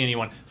never see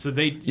anyone. So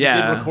they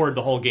did record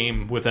the whole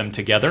game with them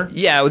together?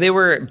 Yeah, they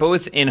were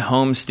both in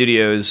home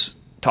studios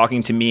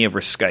talking to me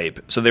over Skype.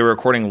 So they were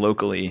recording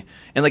locally.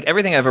 And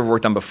everything I've ever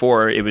worked on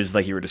before, it was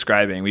like you were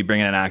describing. We'd bring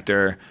in an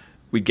actor,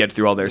 we'd get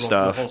through all their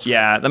stuff.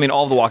 Yeah, I mean,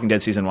 all of The Walking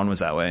Dead season 1 was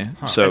that way.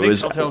 Huh. So I think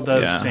Telltale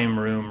does same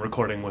room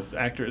recording with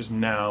actors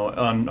now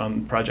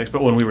on projects.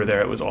 But when we were there,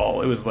 it was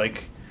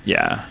like...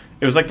 Yeah.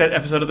 It was like that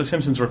episode of The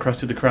Simpsons where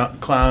Krusty the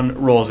Clown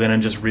rolls in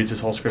and just reads his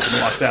whole script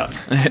and walks out.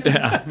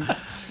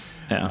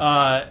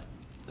 Yeah.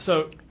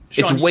 So...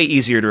 Sean, it's way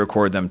easier to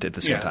record them at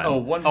the same time.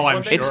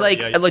 I'm sure. It's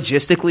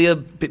logistically a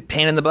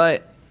pain in the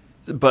butt,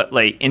 but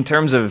in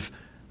terms of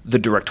the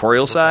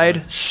directorial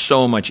side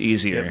so much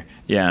easier.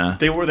 Yeah.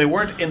 They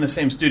weren't in the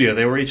same studio.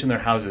 They were each in their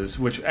houses,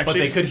 which actually... But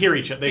they could hear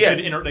each other.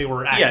 They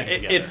were acting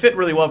together. It fit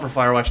really well for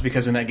Firewatch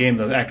because in that game,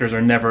 those actors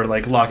are never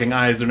like locking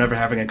eyes. They're never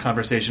having a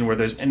conversation where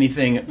there's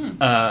anything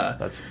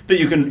that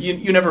you can...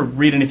 You never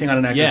read anything on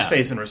an actor's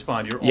face and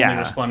respond. You're only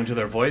responding to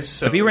their voice.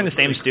 So if you were in the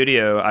same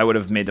studio, I would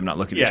have made them not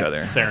look at each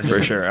other.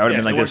 For sure. I would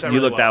have been like this. You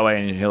look that way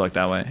and he'll look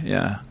that way.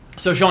 Yeah.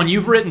 So, Sean,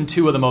 you've written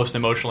 2 of the most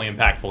emotionally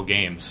impactful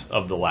games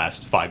of the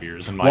last 5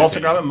 years, in my Waltz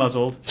opinion. Gromit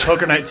Muzzled,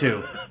 Poker Night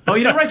 2. Oh,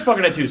 you didn't write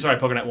Poker Night 2. Sorry,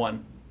 Poker Night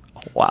 1.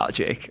 Wow,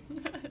 Jake.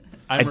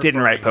 I didn't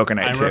write Poker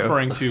Night 2. I'm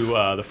referring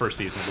to the first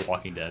season of The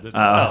Walking Dead.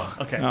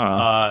 Okay.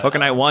 Poker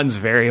Night 1's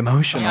very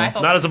emotional. Yeah,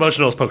 Not as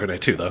emotional as Poker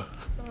Night 2, though.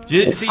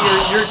 See,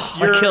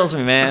 That kills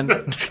me, man.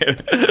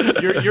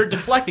 You're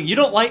deflecting. You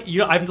don't like.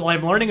 I'm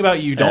learning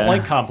about you. You don't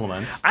like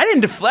compliments. I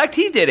didn't deflect.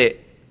 He did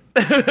it.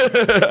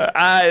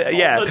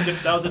 Yeah. Also,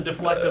 that was a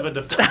deflect of a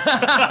deflect.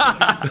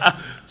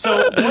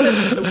 So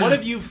what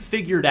have you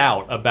figured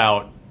out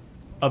about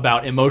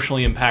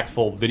emotionally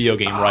impactful video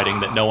game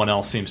writing that no one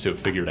else seems to have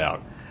figured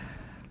out?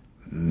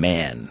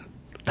 Man,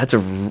 that's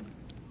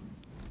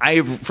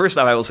first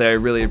off, I will say I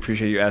really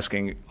appreciate you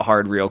asking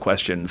hard, real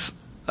questions,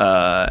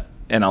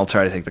 and I'll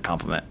try to take the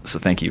compliment. So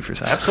thank you for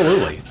that.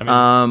 Absolutely. I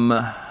mean,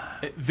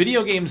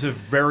 video games have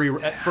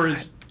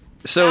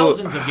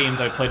thousands of games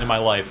I've played in my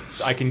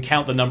life, I can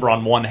count the number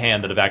on one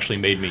hand that have actually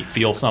made me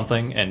feel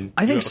something. And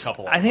I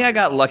think I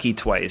got lucky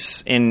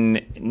twice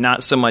in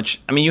not so much.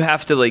 I mean, you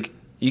have to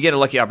you get a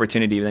lucky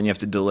opportunity, then you have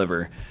to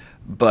deliver.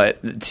 But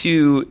the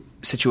 2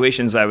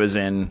 situations I was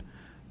in,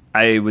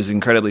 I was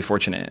incredibly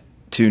fortunate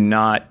to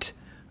not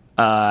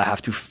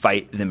have to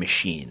fight the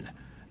machine.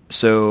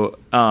 So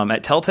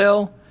at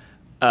Telltale,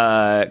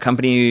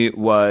 company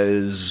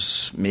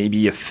was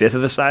maybe a fifth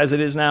of the size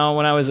it is now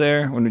when I was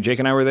there, when Jake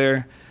and I were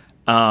there.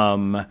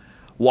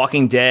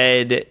 Walking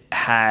Dead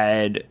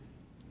had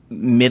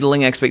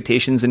middling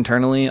expectations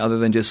internally, other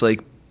than just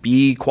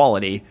be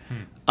quality.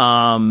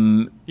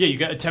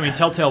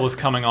 Telltale was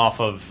coming off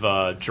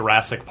of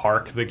Jurassic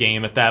Park, the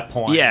game at that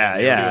point. Yeah,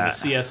 doing the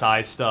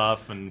CSI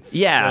stuff, and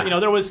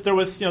there was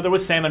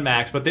Sam and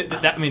Max, but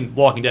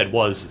Walking Dead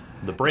was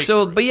the break.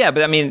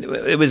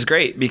 It was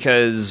great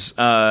because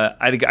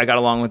I got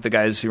along with the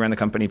guys who ran the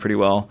company pretty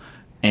well,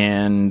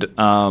 and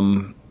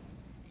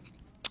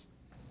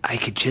I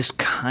could just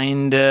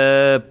kind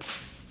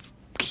of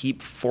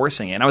keep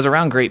forcing it. And I was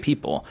around great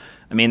people.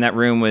 I mean, that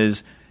room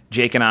was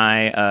Jake and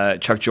I,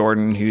 Chuck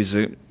Jordan, who's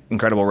an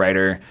incredible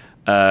writer.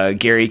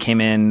 Gary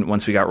came in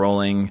once we got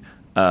rolling,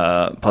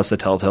 plus the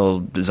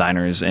Telltale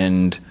designers.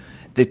 And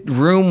the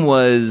room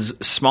was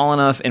small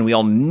enough and we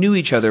all knew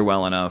each other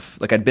well enough.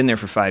 I'd been there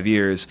for 5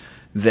 years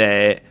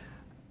that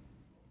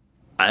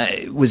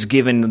I was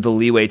given the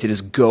leeway to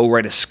just go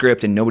write a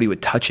script and nobody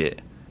would touch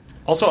it.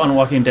 Also on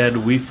Walking Dead,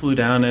 we flew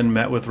down and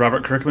met with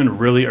Robert Kirkman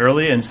really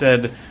early and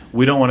said,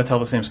 we don't want to tell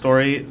the same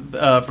story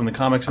from the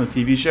comics and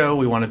the TV show.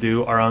 We want to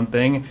do our own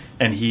thing.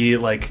 And he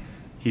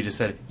just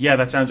said, yeah,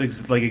 that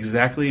sounds like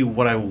exactly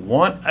what I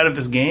want out of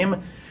this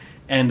game.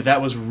 And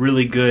that was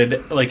really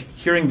good.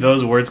 Hearing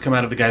those words come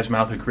out of the guy's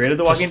mouth who created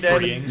The Walking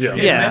Dead. Yeah.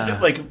 It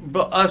meant that,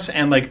 us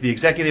and the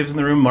executives in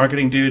the room,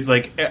 marketing dudes,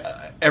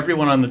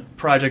 everyone on the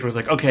project was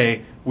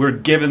okay, we're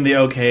given the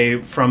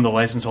okay from the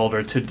license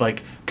holder to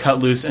cut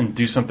loose and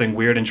do something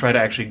weird and try to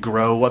actually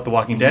grow what The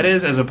Walking Dead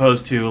is, as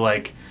opposed to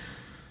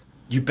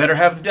you better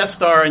have the Death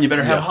Star and you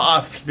better have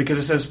Hoth because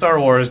it says Star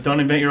Wars. Don't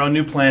invent your own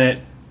new planet.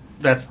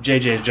 That's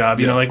JJ's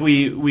job. You know,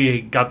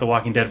 we got the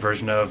Walking Dead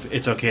version of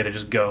it's okay to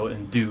just go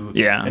and do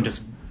and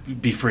just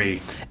be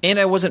free. And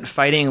I wasn't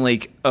fighting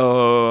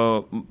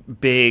a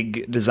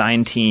big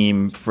design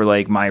team for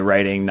my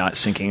writing not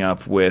syncing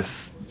up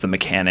with the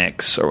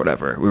mechanics or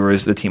whatever.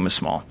 The team was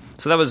small.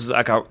 So that was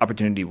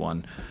opportunity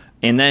 1.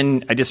 And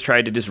then I just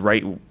tried to just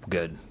write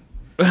good.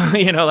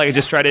 I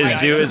just try to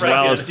do as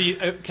well as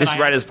just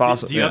write as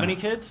possible. Do you have any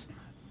kids?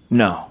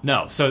 No.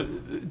 So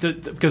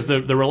because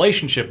the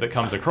relationship that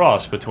comes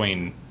across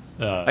between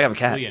I have a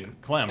cat. Lee and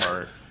Clem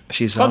are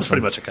she's Clem's awesome.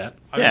 pretty much a cat.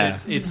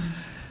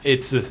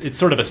 It's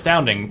sort of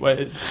astounding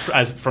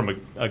as from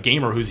a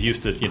gamer who's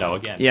used to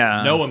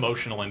no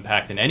emotional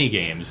impact in any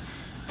games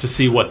to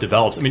see what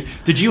develops. I mean,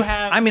 did you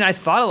have? I mean, I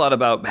thought a lot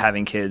about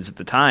having kids at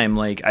the time.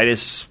 I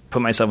just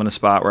put myself in a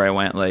spot where I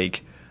went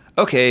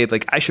okay,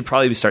 I should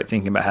probably start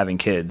thinking about having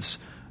kids.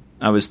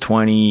 I was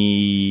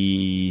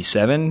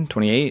 27,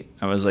 28.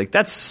 I was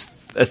that's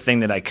a thing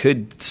that I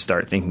could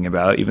start thinking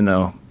about, even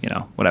though,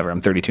 whatever,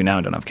 I'm 32 now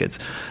and don't have kids.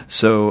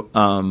 So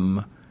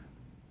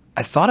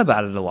I thought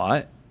about it a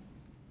lot.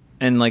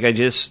 And I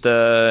just,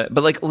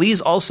 but Lee's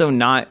also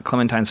not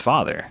Clementine's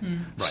father.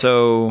 Right.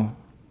 So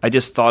I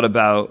just thought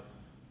about,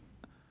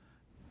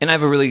 and I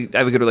have a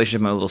good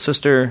relationship with my little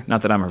sister.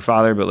 Not that I'm her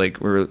father,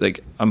 but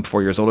I'm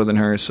 4 years older than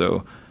her.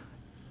 So,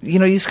 you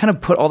just kind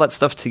of put all that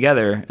stuff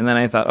together. And then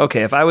I thought,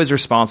 okay, if I was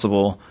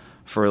responsible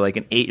for an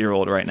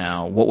 8-year-old right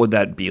now, what would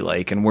that be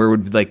like? And where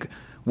would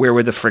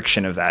the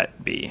friction of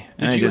that be?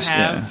 Did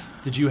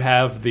you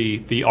have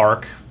the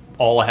arc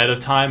all ahead of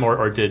time,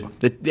 or did?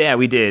 Yeah,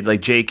 we did. Like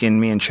Jake and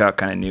me and Chuck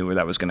kind of knew where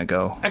that was going to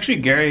go. Actually,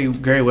 Gary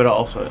Whitta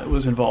also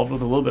was involved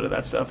with a little bit of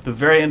that stuff. The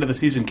very end of the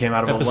season came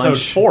out of Episode a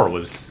lunch. 4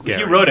 was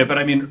Gary's. He wrote it, but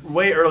I mean,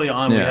 way early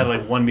on, we had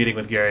like one meeting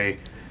with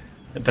Gary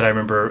that I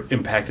remember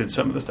impacted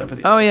some of the stuff at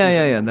the end of the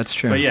season. Yeah, that's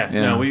true. But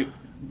no,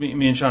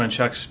 me and Sean and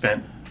Chuck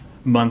spent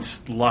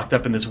months locked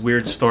up in this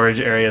weird storage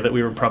area that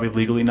we were probably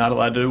legally not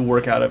allowed to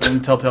work out of in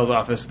Telltale's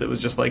office. That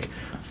was just like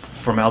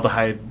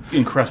formaldehyde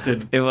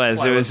encrusted. It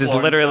was just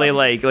literally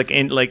like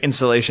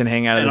insulation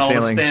hanging out of the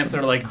ceilings. And all the stamps that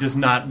are like does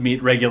not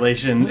meet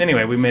regulation.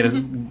 Anyway, we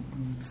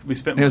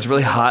spent. It was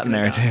really hot in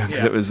there too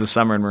because it was the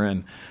summer in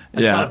Marin.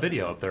 I shot a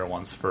video up there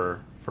once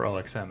for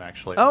OXM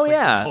actually. Oh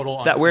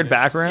like that weird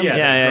back room.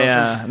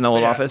 Yeah. In the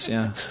old office.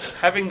 Yeah.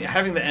 Having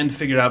the end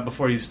figured out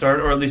before you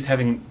start, or at least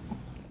having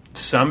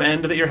some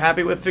end that you're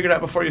happy with figured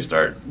out before you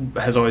start,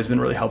 has always been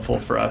really helpful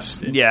for us.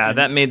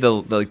 That made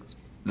the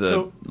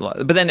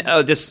but then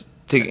just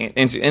to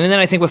answer, and then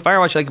I think with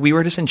Firewatch, like we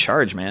were just in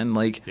charge, man.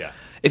 Like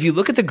if you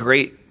look at the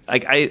great,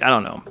 like I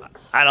don't know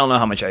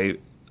how much I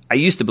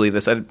used to believe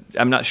this.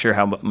 I'm not sure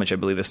how much I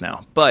believe this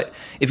now. But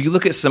if you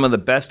look at some of the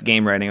best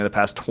game writing of the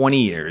past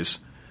 20 years,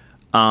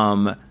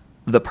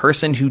 the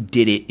person who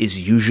did it is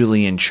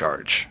usually in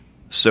charge.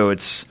 So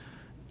it's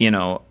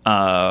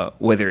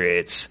whether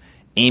it's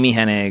Amy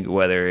Hennig,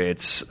 whether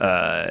it's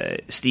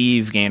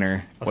Steve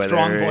Gaynor, whether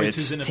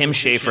it's Tim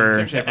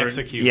Schafer,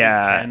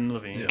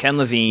 Ken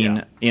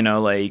Levine,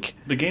 like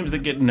the games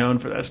that get known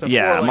for that stuff.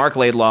 Yeah, like, Mark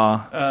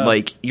Laidlaw.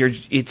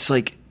 It's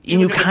like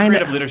you kind of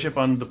creative leadership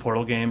on the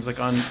Portal games, like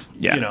on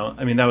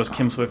I mean that was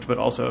Kim Swift, but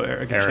also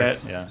Eric and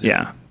Chet.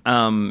 Yeah.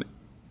 And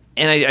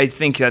I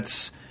think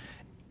that's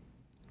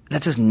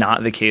just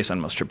not the case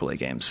on most AAA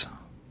games.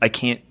 I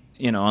can't,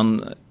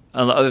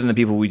 other than the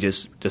people we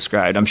just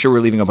described. I'm sure we're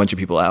leaving a bunch of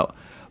people out.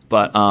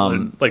 But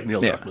like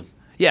Neil Druckmann.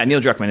 Yeah, Neil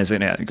Druckmann is a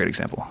great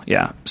example.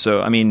 Yeah.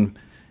 So, I mean,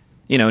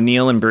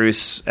 Neil and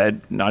Bruce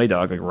at Naughty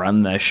Dog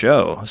run the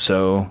show.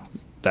 So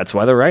that's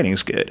why the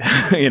writing's good.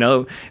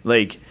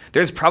 Like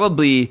there's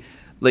probably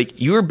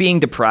you are being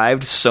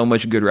deprived so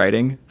much good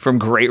writing from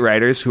great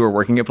writers who are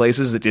working at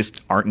places that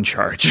just aren't in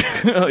charge.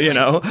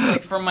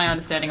 Like, from my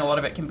understanding, a lot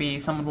of it can be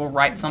someone will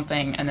write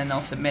something and then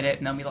they'll submit it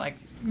and they'll be like,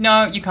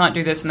 no, you can't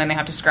do this, and then they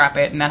have to scrap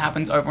it, and that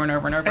happens over and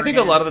over and over again. I think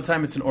a lot of the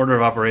time it's an order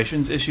of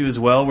operations issue as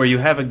well, where you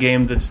have a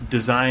game that's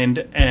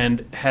designed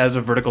and has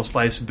a vertical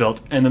slice built,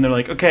 and then they're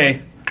like,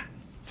 okay,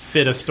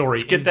 fit a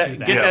story get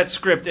that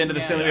script into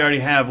this thing that we already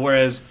have,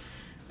 whereas,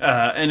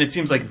 and it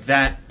seems like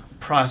that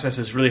process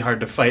is really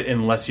hard to fight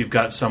unless you've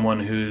got someone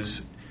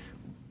who's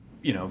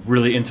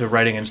really into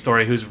writing and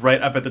story, who's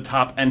right up at the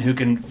top, and who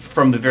can,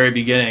 from the very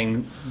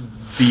beginning,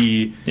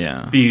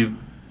 be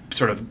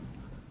sort of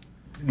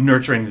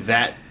nurturing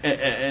that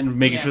and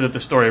making sure that the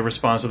story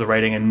responds to the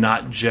writing and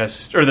not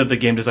just, or that the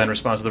game design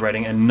responds to the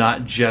writing and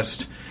not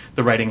just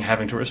the writing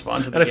having to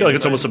respond to the game. And I feel like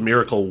design. it's almost a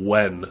miracle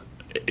when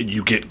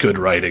you get good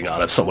writing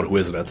out of someone who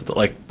isn't at the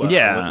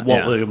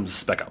Walt Williams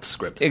Spec Ops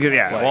script. Walt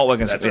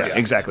Williams,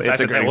 exactly. It's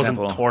a great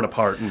example. Wasn't torn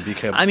apart and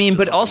became. I mean,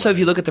 but also if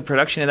you look at the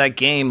production of that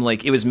game,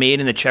 it was made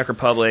in the Czech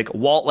Republic.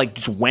 Walt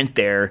just went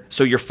there,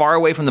 so you're far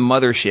away from the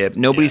mothership.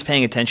 Nobody's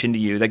paying attention to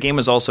you. That game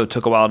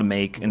took a while to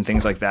make and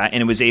things like that,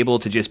 and it was able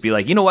to just be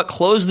like, you know what,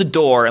 close the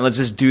door and let's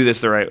just do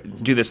this the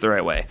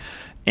right way.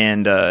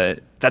 And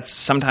that's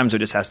sometimes what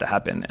just has to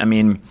happen. I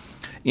mean.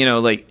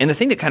 And the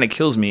thing that kind of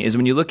kills me is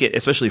when you look at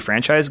especially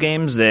franchise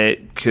games that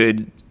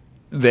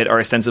are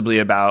ostensibly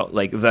about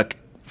the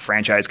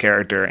franchise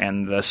character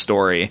and the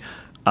story.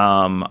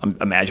 I'm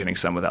imagining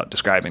some without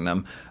describing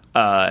them.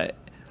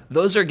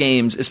 Those are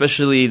games,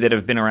 especially that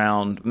have been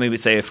around. Maybe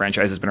say a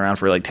franchise has been around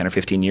for 10 or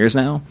 15 years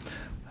now.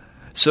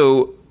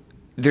 So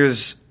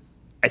there's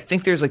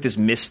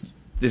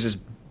this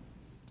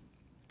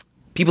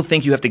people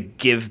think you have to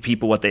give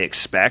people what they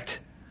expect.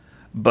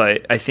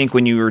 But I think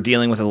when you are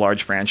dealing with a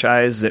large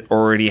franchise that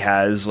already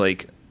has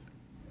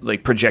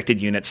projected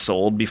units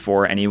sold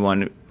before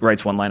anyone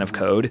writes one line of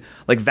code,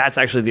 that's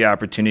actually the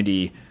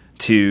opportunity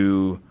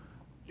to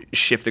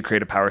shift the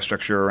creative power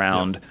structure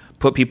around,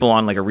 put people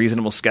on a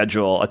reasonable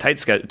schedule, a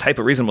type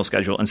of reasonable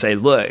schedule, and say,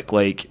 look,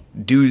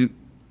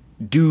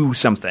 do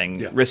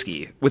something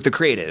risky with the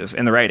creative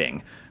and the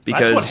writing.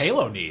 Because that's what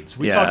Halo needs.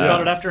 We talked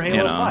about it after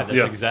Halo 5.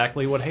 That's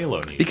exactly what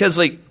Halo needs. Because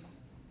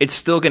it's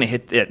still going to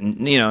hit it,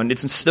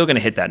 it's still going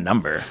to hit that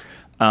number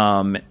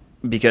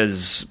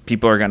because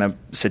people are going to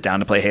sit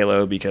down to play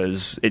Halo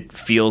because it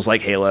feels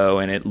like Halo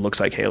and it looks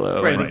like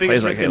Halo. Right. And the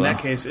biggest risk in that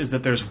case is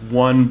that there's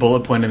one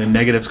bullet point in the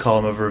negatives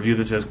column of a review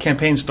that says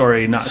campaign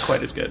story not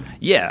quite as good.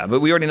 Yeah, but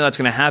we already know that's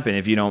going to happen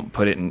if you don't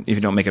put it if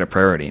you don't make it a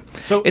priority.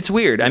 So it's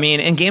weird. I mean,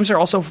 and games are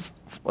also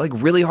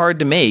really hard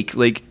to make.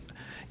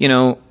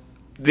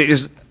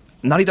 There's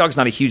Naughty Dog's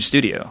not a huge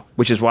studio,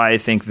 which is why I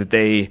think that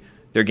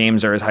their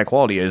games are as high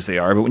quality as they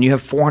are. But when you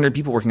have 400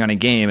 people working on a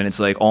game and it's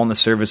all in the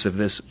service of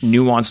this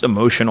nuanced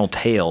emotional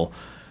tale,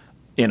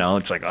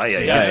 it's like,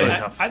 really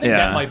tough. I think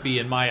that might be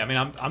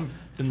I'm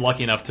been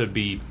lucky enough to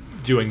be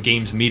doing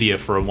games media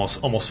for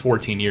almost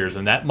 14 years,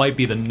 and that might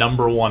be the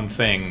number one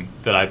thing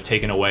that I've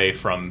taken away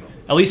from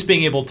at least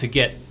being able to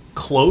get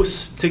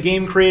close to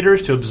game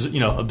creators, to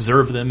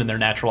observe them in their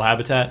natural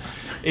habitat,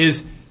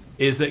 is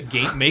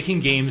that making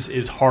games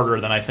is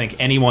harder than I think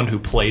anyone who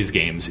plays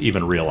games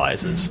even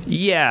realizes.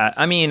 Yeah,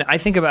 I mean, I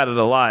think about it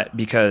a lot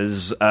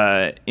because,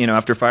 after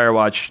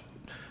Firewatch,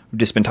 I've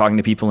just been talking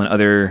to people in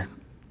other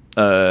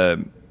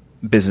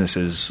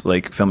businesses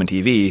like film and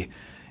TV,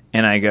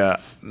 and I go,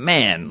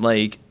 man,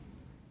 like,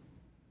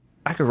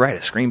 I could write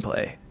a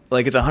screenplay.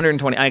 Like, it's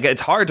 120.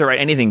 It's hard to write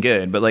anything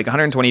good, but like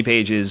 120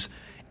 pages,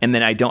 and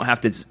then I don't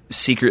have to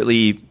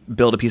secretly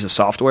build a piece of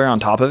software on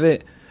top of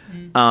it.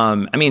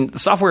 I mean, the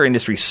software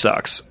industry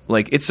sucks.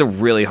 Like, it's a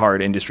really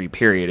hard industry,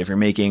 period. If you're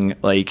making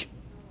like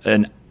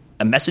a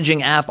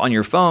messaging app on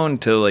your phone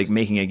to like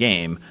making a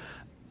game,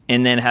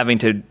 and then having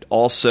to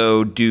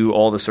also do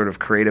all the sort of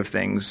creative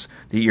things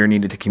that you're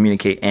needed to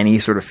communicate any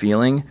sort of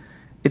feeling,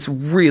 it's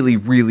really,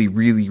 really,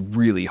 really,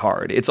 really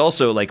hard. It's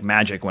also like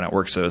magic when it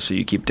works, though, so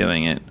you keep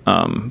doing it.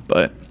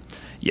 But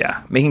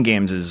yeah, making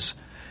games is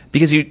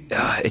because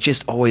it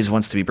just always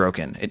wants to be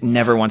broken. It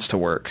never wants to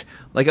work.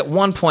 Like, at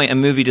one point, a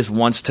movie just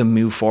wants to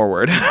move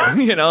forward.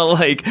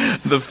 Like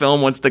the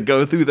film wants to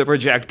go through the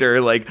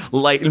projector. Like,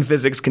 light and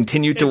physics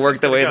continue to work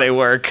the way they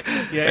work.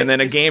 Yeah, and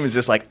then a game is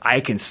just like,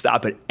 I can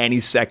stop at any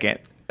second.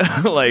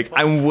 Like,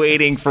 I'm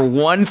waiting for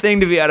one thing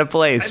to be out of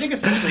place. I think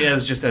especially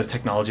as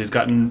technology has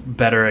gotten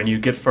better and you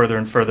get further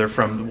and further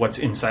from what's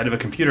inside of a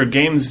computer,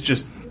 games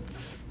just,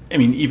 I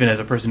mean, even as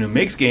a person who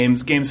makes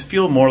games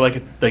feel more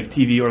like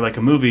TV or like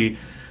a movie.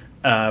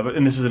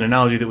 And this is an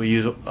analogy that we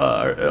use, or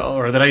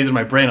that I use in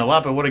my brain a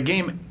lot. But what a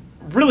game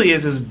really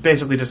is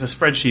basically just a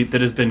spreadsheet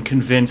that has been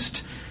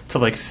convinced to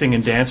like sing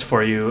and dance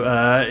for you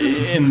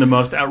in the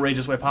most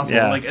outrageous way possible.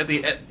 Yeah.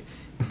 Like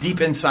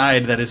deep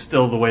inside, that is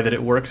still the way that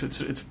it works.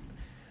 It's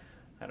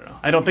I don't know.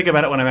 I don't think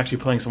about it when I'm actually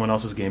playing someone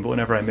else's game, but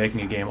whenever I'm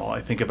making a game, all I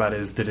think about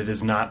is that it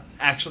is not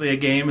actually a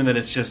game, and that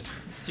it's just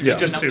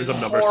series of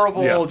numbers.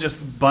 Horrible,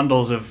 just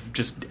bundles of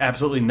just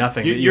absolutely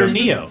nothing. You're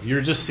Neo. You're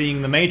just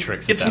seeing the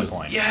Matrix at that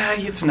point. Yeah,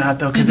 it's not,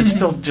 though, because it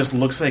still just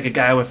looks like a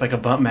guy with like a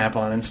bump map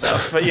on and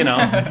stuff. But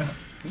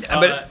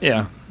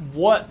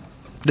what?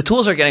 The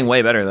tools are getting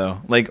way better,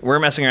 though. Like, we're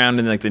messing around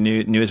in like the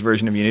newest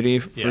version of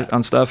Unity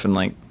on stuff, and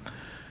like,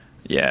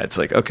 yeah, it's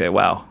like, okay,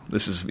 wow,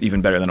 this is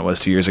even better than it was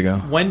 2 years ago.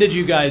 When did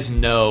you guys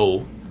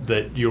know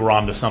that you were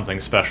onto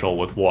something special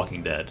with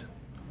Walking Dead?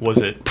 Was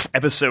it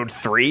episode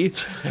 3?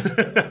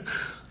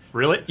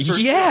 Really?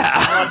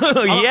 Yeah.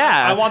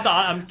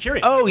 I'm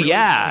curious. Oh,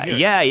 yeah.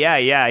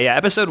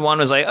 Episode 1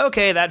 was like,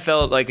 okay, that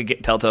felt like a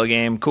Telltale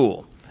game.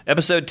 Cool.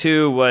 Episode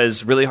 2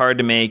 was really hard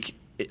to make.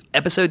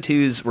 Episode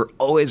 2s were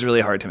always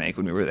really hard to make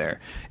when we were there.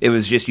 It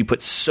was just, you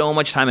put so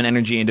much time and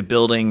energy into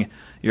building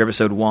your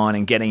episode 1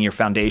 and getting your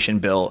foundation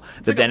built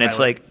that then it's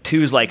like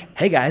 2's like,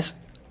 hey guys,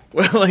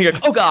 like,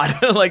 oh god,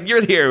 like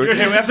you're here. We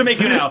have to make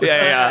you now.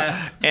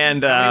 Yeah.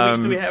 And how many weeks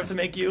do we have to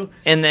make you?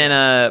 And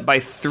then by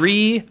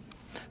 3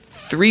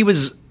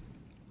 was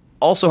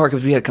also hard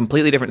because we had a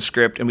completely different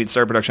script and we'd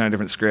started production on a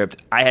different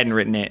script. I hadn't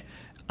written it.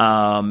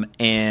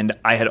 And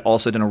I had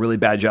also done a really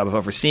bad job of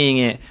overseeing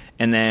it.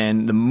 And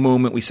then the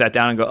moment we sat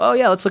down and go, oh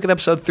yeah, let's look at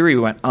episode 3,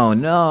 we went, oh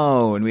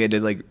no, and we had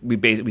to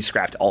we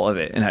scrapped all of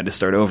it and had to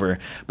start over.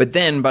 But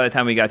then by the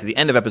time we got to the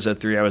end of episode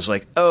 3, I was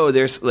like, oh,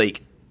 there's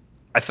like,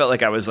 I felt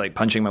like I was like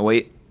punching my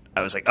weight.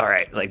 I was like, all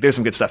right, like there's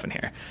some good stuff in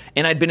here.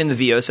 And I'd been in the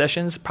VO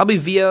sessions, probably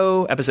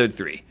VO episode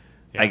 3,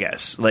 I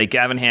guess. Like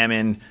Gavin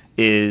Hammond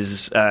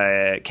is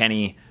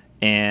Kenny,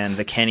 and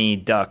the Kenny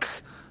Duck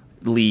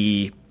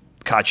Lee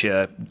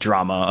Katya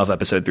drama of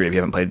episode 3. If you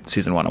haven't played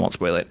season 1, I won't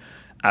spoil it.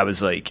 I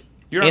was like,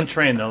 you're on a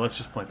train though. Let's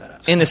just point that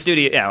out. In the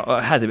studio, yeah,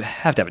 I have to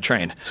have a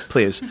train,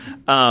 please.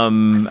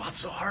 I fought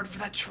so hard for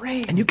that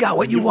train, and you got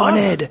what you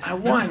wanted. I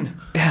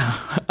won. Yeah,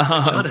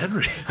 John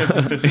Henry.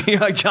 You're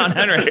like John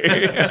Henry.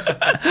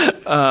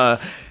 I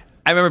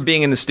remember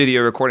being in the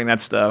studio recording that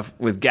stuff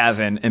with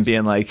Gavin and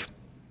being like,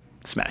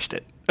 smashed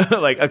it.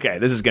 Like, okay,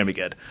 this is gonna be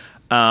good.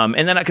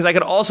 And then, because I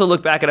could also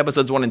look back at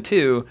episodes 1 and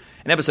 2,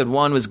 and episode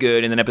 1 was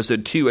good, and then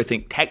episode 2, I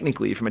think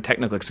technically, from a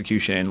technical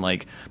execution,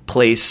 like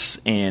place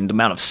and the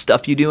amount of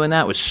stuff you do in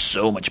that was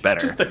so much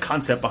better. Just the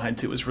concept behind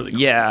 2 was really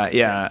cool.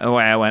 Yeah. And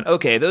I went,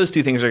 okay, those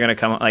 2 things are going to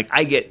come. Like,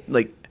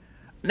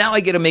 now I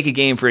get to make a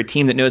game for a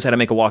team that knows how to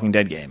make a Walking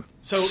Dead game.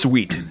 So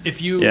sweet.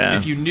 If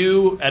you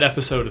knew at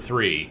episode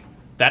 3,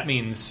 that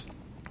means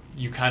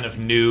you kind of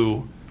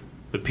knew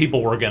the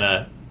people we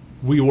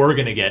were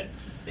gonna get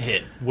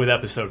hit with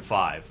episode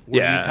 5.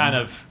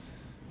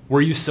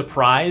 Were you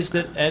surprised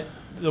at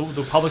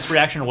the public's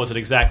reaction, or was it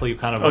exactly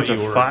kind of what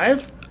you were?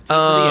 5?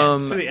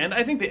 To the end.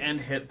 I think the end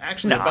hit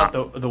actually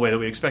about the way that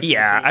we expected.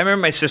 Yeah, it to. I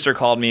remember my sister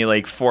called me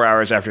like 4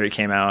 hours after it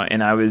came out,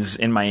 and I was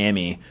in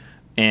Miami,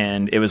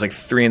 and it was like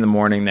 3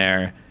 a.m.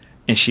 there,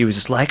 and she was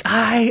just like,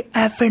 "I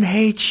effing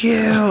hate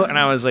you," and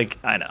I was like,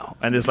 "I know,"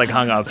 and just like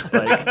hung up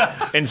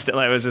like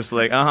instantly. I was just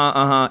like,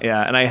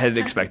 yeah, and I had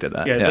expected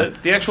that. Yeah.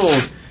 The actual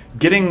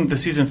getting the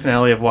season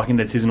finale of Walking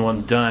Dead Season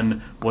 1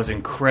 done was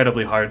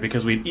incredibly hard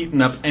because we'd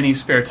eaten up any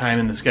spare time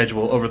in the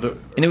schedule over the...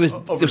 And it was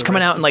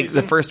coming out in like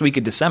the first week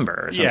of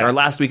December or something, or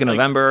last week of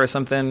November or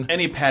something.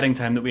 Any padding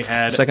time that we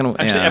had.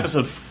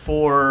 Episode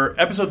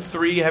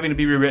 3 having to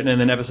be rewritten,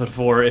 and then episode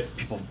 4, if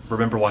people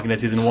remember Walking Dead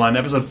Season 1,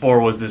 episode 4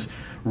 was this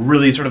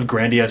really sort of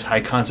grandiose,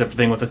 high-concept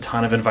thing with a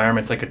ton of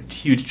environments, like a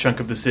huge chunk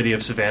of the city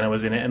of Savannah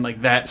was in it, and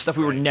like that... Stuff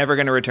we were never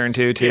going to return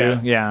to, too.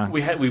 Yeah.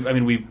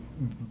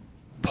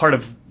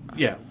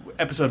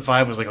 Episode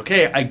 5 was like,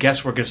 okay, I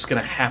guess we're just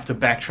going to have to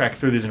backtrack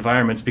through these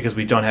environments because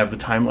we don't have the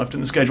time left in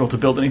the schedule to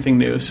build anything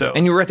new. So,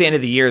 and you were at the end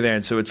of the year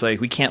then, so it's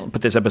like we can't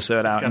put this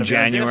episode out in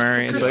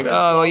January. It's like,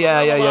 oh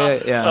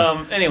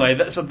yeah.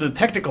 Anyway, so the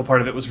technical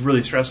part of it was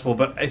really stressful,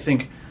 but I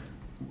think,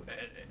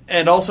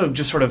 and also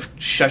just sort of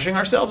shushing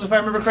ourselves, if I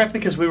remember correctly,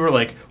 because we were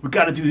like, we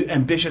got to do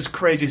ambitious,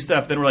 crazy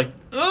stuff. Then we're like,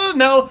 oh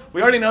no,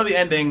 we already know the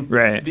ending.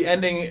 Right. The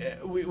ending.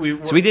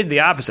 So we did the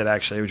opposite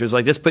actually, which was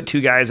like just put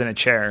 2 guys in a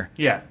chair.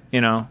 Yeah.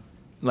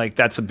 Like,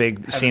 that's a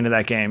big scene of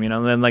that game,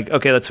 and then, like,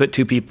 okay, let's put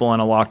 2 people in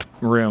a locked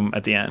room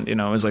at the end, It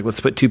was like, let's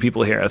put 2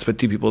 people here, let's put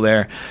 2 people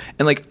there.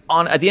 And, like,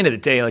 at the end of the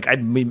day, like,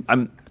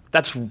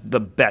 that's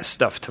the best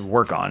stuff to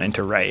work on and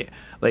to write.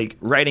 Like,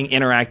 writing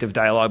interactive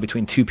dialogue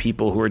between 2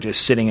 people who are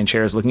just sitting in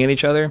chairs looking at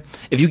each other,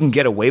 if you can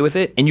get away with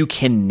it, and you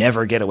can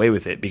never get away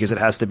with it because it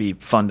has to be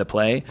fun to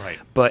play. Right.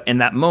 But in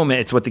that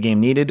moment, it's what the game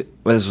needed. It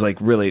was, like,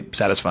 really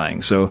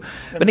satisfying. So,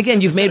 but again,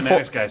 you've made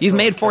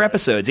 4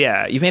 episodes.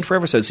 Yeah, you've made 4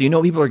 episodes, so you know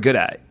what people are good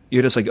at.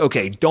 You're just like,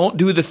 okay, don't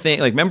do the thing.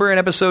 Like, remember in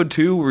episode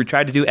 2 where we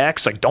tried to do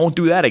X? Like, don't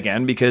do that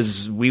again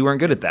because we weren't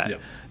good at that.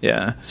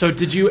 Yeah. So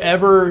did you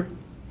ever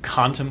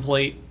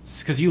contemplate,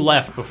 because you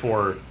left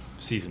before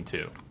season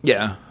 2.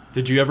 Yeah.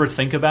 Did you ever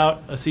think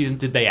about a season?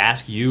 Did they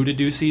ask you to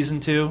do season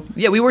 2?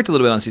 Yeah, we worked a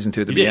little bit on season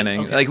 2 at the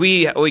beginning. Okay. Like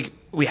we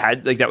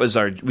had, like, that was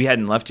we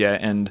hadn't left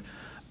yet, and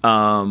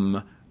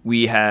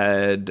we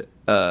had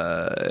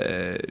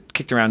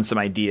kicked around some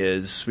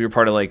ideas. We were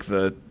part of, like,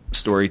 the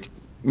story.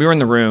 We were in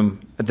the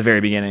room at the very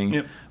beginning.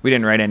 Yep. We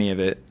didn't write any of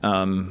it.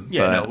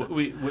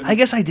 I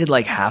guess I did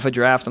like half a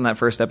draft on that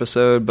first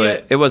episode,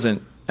 but it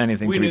wasn't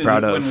anything to be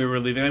proud of. When we were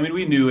leaving, I mean,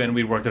 we knew, and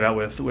we worked it out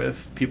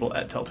with people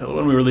at Telltale.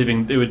 When we were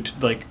leaving, it would,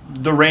 like,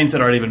 the reins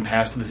had already been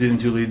passed to the season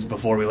 2 leads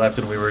before we left,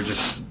 and we were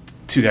just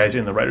 2 guys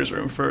in the writers'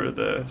 room for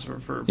the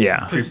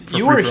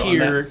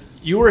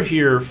You were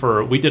here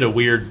for, we did a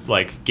weird,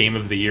 like, Game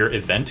of the Year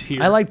event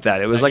here. I liked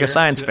that. It was like a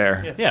science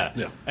fair.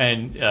 Yeah.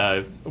 And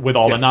with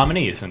all the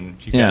nominees,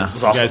 and you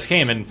guys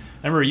came. And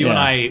I remember you and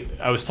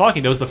I was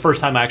talking, that was the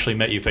first time I actually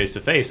met you face to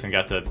face and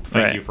got to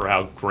thank you for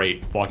how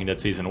great Walking Dead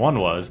Season 1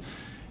 was.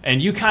 And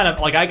you kind of,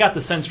 like, I got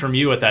the sense from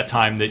you at that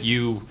time that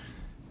you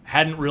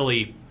hadn't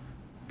really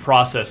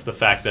processed the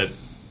fact that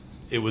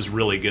it was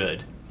really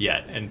good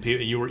yet. And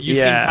you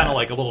seemed kind of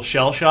like a little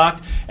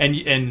shell-shocked.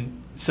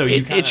 And so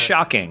you it's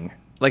shocking.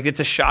 Like, it's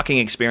a shocking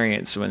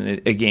experience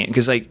when a game,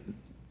 because like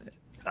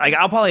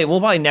we'll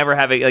probably never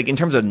have it, like, in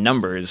terms of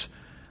numbers,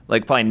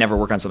 like, probably never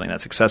work on something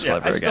that's successful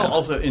ever again. I still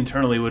also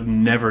internally would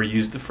never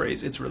use the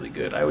phrase "it's really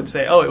good." I would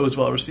say, "Oh, it was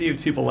well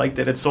received. People liked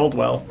it. It sold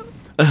well."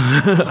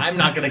 I'm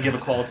not going to give a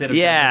qualitative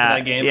answer to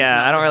that game.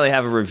 Yeah, I don't really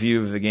have a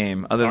review of the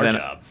game other than our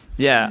job.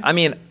 Yeah, I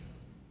mean,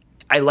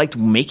 I liked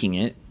making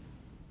it.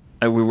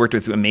 We worked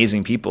with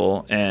amazing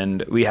people,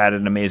 and we had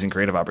an amazing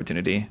creative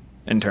opportunity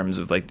in terms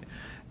of, like,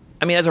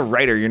 I mean, as a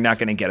writer, you're not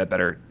going to get a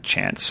better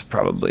chance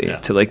probably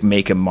to, like,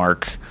 make a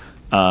mark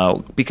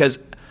because,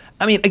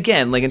 I mean,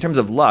 again, like, in terms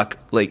of luck,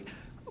 like,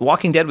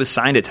 Walking Dead was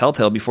signed at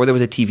Telltale before there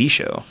was a TV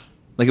show.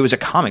 Like, it was a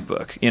comic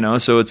book,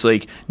 so it's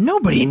like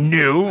nobody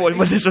knew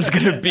what this was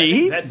going to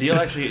be. That deal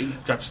actually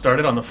got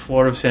started on the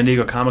floor of San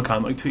Diego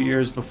Comic-Con like 2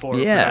 years before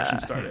production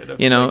started.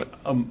 Like,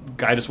 a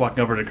guy just walking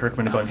over to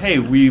Kirkman and going, "Hey,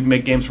 we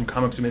make games from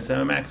comics we made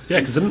Cinemax." Yeah,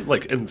 because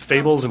in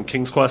Fables and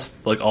King's Quest,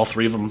 like, all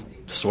 3 of them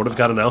sort of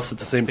got announced at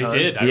the same time.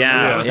 They did.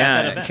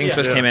 King's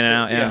Quest came in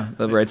and out.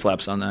 The right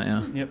slaps on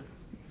that. Yep.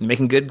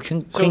 Making good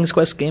King's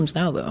Quest games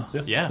now, though.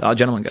 Yeah. All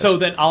gentlemen guys. So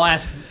then I'll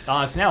ask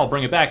now. I'll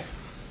bring it back.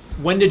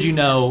 When did you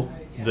know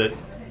that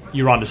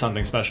you were onto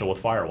something special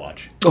with Firewatch?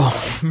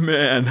 Oh,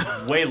 man.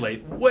 Way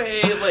late,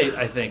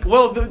 I think.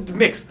 Well, the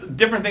mixed.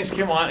 Different things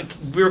came on.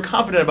 We were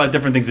confident about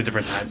different things at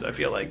different times, I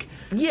feel like.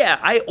 Yeah,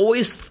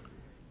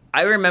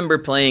 I remember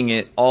playing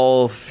it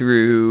all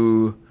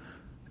through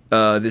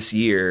this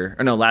year.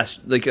 Or no,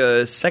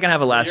 second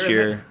half of last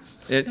year.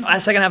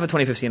 Second half of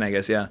 2015, I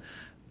guess, yeah.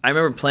 I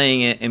remember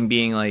playing it and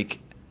being like,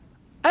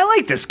 I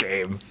like this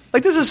game.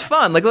 Like, this is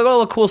fun. Like, look at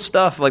all the cool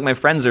stuff, like, my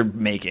friends are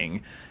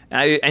making.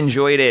 I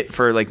enjoyed it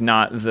for, like,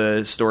 not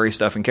the story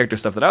stuff and character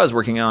stuff that I was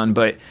working on,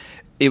 but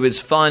it was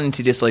fun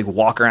to just, like,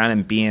 walk around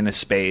and be in a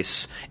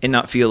space and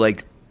not feel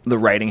like the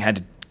writing had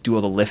to do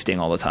all the lifting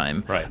all the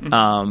time. Right.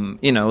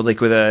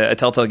 Like with a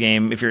Telltale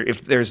game,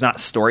 if there's not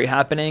story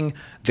happening,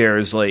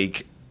 there's,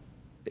 like,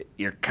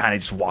 you're kind of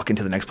just walking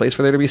to the next place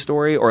for there to be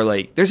story, or,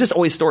 like, there's just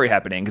always story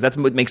happening because that's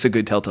what makes a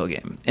good Telltale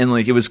game. And,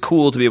 like, it was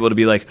cool to be able to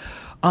be like,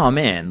 oh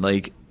man,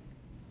 like,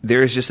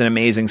 there's just an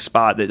amazing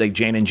spot that, like,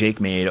 Jane and Jake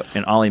made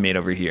and Ollie made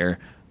over here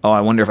oh,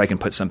 I wonder if I can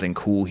put something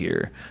cool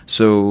here.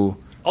 So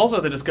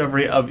also the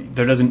discovery of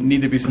there doesn't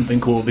need to be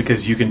something cool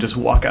because you can just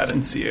walk out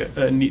and see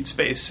a neat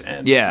space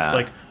and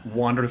like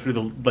wander through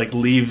the like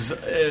leaves.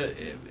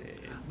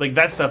 Like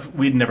that stuff,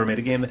 we'd never made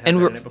a game that had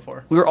that in it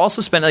before. We were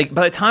also spending, like,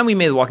 by the time we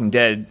made The Walking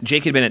Dead,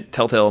 Jake had been at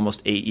Telltale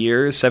almost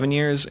 7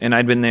 years, and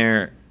I'd been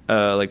there,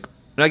 I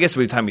guess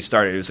by the time we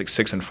started, it was like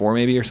 6 and 4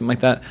 maybe, or something like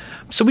that.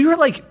 So we were,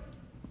 like,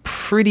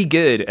 pretty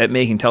good at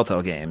making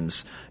Telltale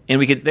games, and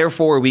we could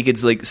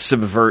like,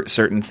 subvert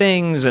certain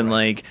things and,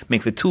 like,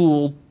 make the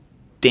tool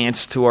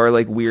dance to our,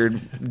 like, weird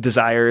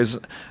desires.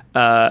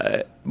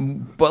 But,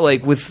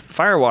 like, with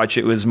Firewatch,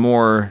 it was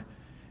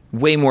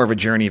way more of a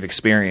journey of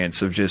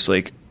experience of just,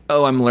 like,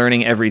 oh, I'm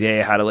learning every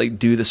day how to like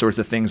do the sorts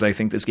of things I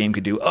think this game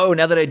could do. Oh,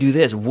 now that I do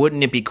this,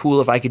 wouldn't it be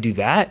cool if I could do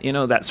that? You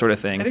know, that sort of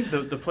thing. I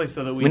think the place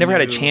though that we never had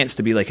a chance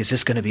to be like, is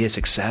this going to be a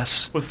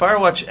success? With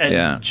Firewatch at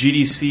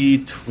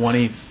GDC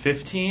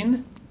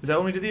 2015. Is that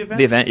when we did the event?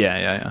 The event,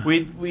 yeah.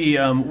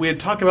 We had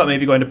talked about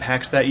maybe going to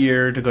PAX that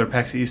year to go to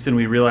PAX East, and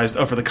we realized,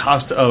 for the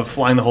cost of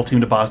flying the whole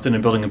team to Boston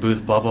and building a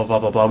booth, blah, blah, blah,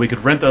 blah, blah, we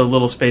could rent a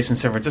little space in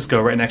San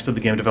Francisco right next to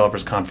the Game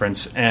Developers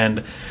Conference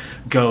and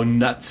go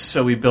nuts.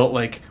 So we built,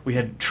 we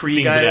had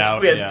tree guys.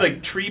 We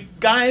had, tree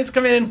guys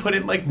come in and put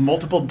in,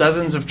 multiple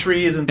dozens of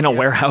trees. And in a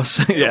warehouse.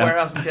 In a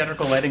warehouse, and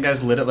theatrical lighting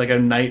guys lit it like a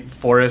night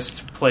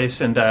forest place,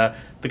 and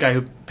the guy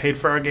who paid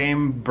for our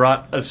game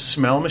brought a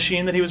smell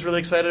machine that he was really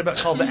excited about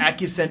called the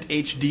AccuScent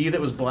HD that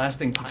was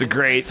blasting pines. It's a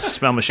great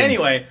smell machine.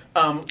 Anyway.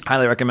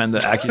 Highly recommend the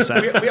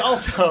AccuScent. we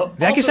also...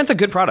 The AccuScent's a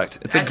good product.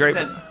 It's a great...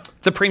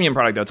 It's a premium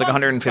product, though. It's like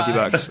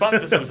 $150.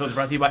 This episode is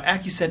brought to you by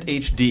AccuScent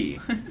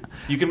HD.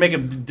 You can make a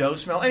dough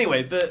smell.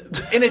 Anyway,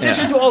 in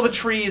addition to all the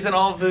trees and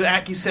all the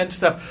AccuScent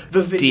stuff,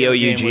 the video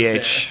game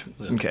was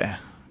there. Okay. I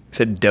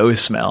said dough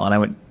smell, and I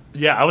went...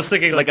 Yeah, I was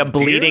thinking like a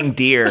bleeding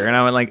deer, and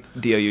I went like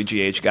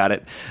DOUGH. Got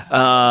it. See,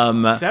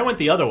 I went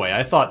the other way.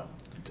 I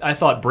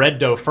thought bread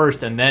dough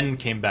first, and then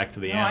came back to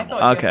the animal.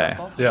 Okay.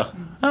 Yeah.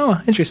 Oh,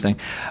 interesting.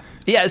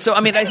 Yeah. So I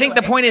mean, I think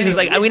the point is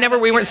like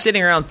we weren't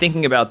sitting around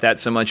thinking about that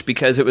so much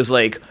because it was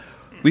like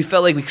we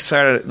felt like we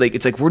started like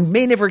it's like we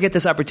may never get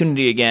this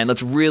opportunity again.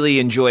 Let's really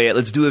enjoy it.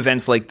 Let's do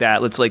events like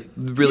that. Let's like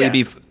really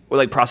be. Or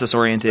like process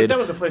oriented. But that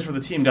was a place where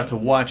the team got to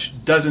watch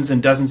dozens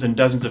and dozens and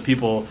dozens of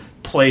people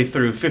play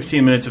through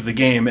 15 minutes of the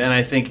game, and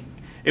I think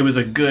it was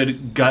a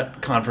good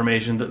gut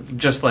confirmation that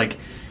just like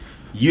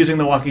using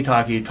the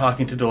walkie-talkie,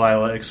 talking to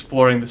Delilah,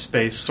 exploring the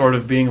space, sort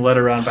of being led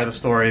around by the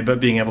story, but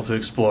being able to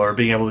explore,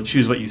 being able to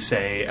choose what you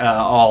say,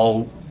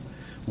 all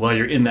while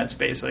you're in that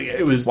space. Like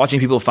it was watching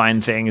people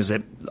find things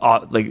that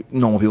like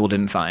normal people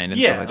didn't find.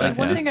 And stuff like that.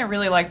 One thing I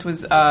really liked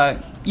was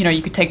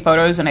you could take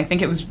photos, and I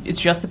think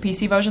it's just the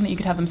PC version that you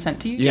could have them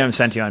sent to you. You have them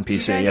sent to you on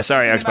PC. Yeah,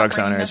 sorry, Xbox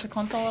owners.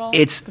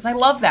 It's because I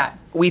love that.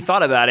 We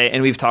thought about it,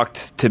 and we've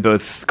talked to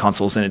both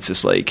consoles, and it's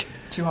just like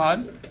too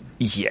hard.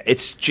 Yeah,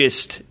 it's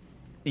just.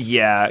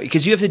 Yeah,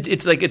 because you have to.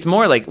 It's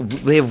more like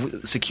they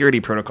have security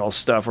protocol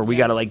stuff where we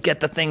got to like get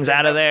the things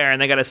out of there, and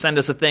they got to send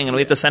us a thing, and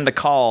we have to send a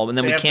call, and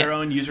then they we can't. They have their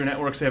own user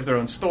networks. They have their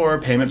own store,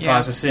 payment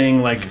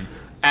processing,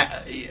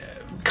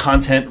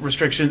 content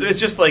restrictions. It's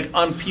just like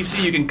on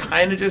PC, you can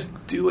kind of just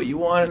do what you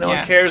want, and no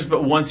one cares.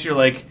 But once you're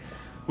like,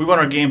 we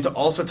want our game to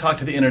also talk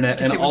to the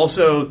internet and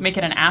also make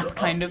it an app,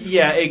 kind of.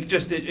 Yeah,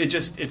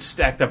 it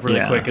stacked up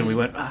really quick, and we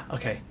went,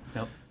 okay,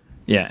 nope.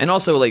 Yeah, and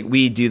also like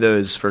we do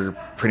those for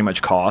pretty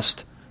much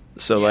cost.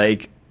 So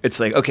like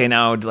it's like okay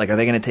now like are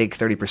they going to take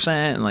 30%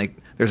 and like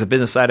there's a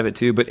business side of it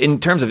too, but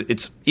in terms of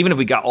it's even if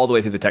we got all the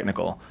way through the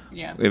technical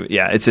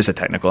it's just a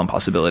technical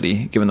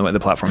impossibility given the way the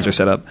platforms are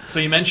set up.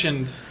 So you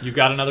mentioned you've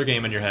got another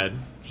game in your head,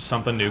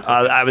 something new. Did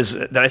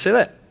I say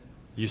that?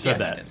 You said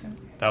that.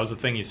 That was the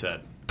thing you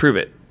said. Prove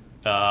it.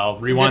 I'll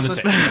rewind the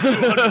tape.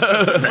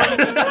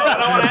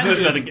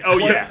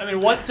 I mean,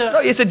 what?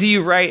 You said, "Do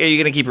you write? Are you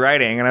going to keep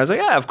writing?" And I was like,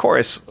 "Yeah, of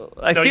course."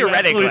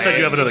 Theoretically, you said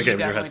you have another game in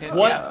your head.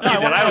 What?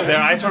 When I was there,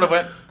 I sort of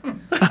went.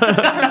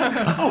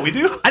 Oh, we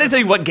do. I didn't tell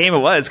you what game it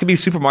was. It's going to be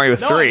Super Mario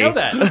 3. I know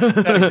that.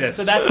 That exists.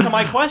 So that's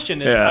my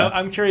question.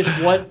 I'm curious.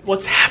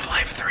 What's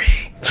Half-Life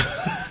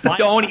 3?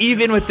 Don't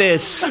even with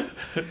this.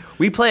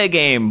 We play a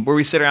game where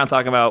we sit around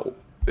talking about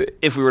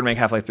if we were to make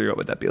Half-Life 3, what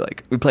would that be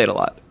like? We play it a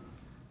lot.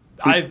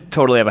 I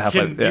totally have a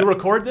Half-Life. Can you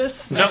record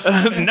this?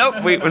 Nope.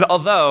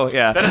 Although,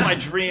 that is my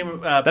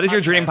dream. That is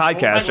your dream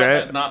podcast,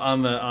 right? Not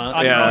on the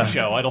on your own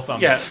show, Idle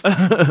Thumbs. Yeah.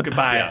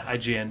 Goodbye,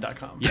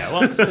 IGN.com. Yeah.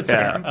 Well, it's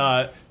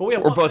fair.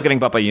 We're both getting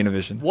bought by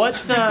Univision.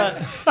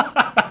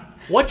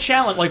 What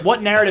challenge? Like,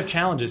 what narrative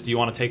challenges do you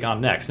want to take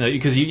on next?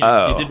 Because you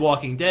did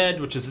Walking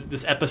Dead, which is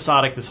this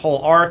episodic, this whole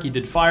arc. You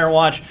did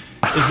Firewatch.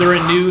 Is there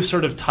a new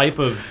sort of type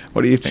of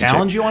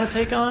challenge you want to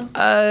take on?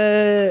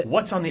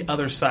 What's on the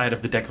other side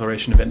of the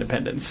Declaration of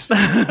Independence?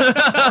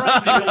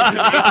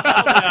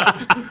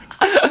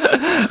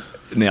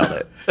 Nailed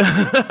it.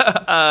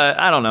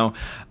 I don't know.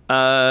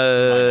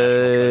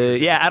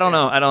 I don't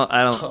know.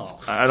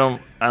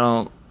 I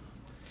don't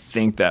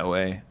think that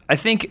way. I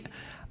think.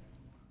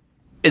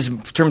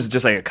 In terms of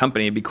just like a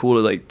company, it'd be cool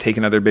to like take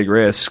another big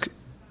risk,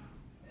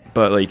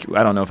 but like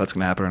I don't know if that's going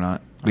to happen or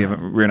not.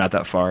 We're not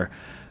that far.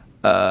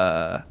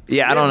 I We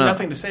don't have know.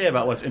 Nothing to say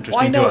about what's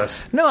interesting to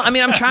us. No, I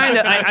mean, I'm trying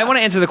to. I want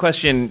to answer the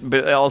question,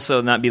 but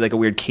also not be like a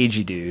weird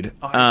cagey dude.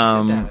 Oh,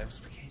 I just did that. I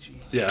was cagey.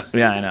 Yeah.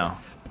 Yeah, I know.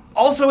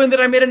 Also, in that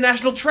I made a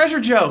National Treasure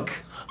joke.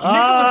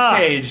 Nicolas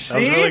Cage. That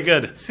was See? really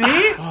good.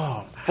 See?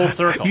 Full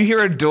circle. You hear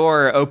a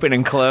door open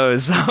and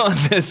close on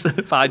this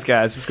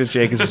podcast. It's because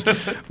Jake is.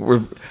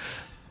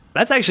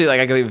 That's actually like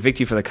I could evict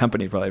you for the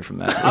company probably from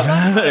that. I'm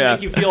not trying to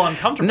make you feel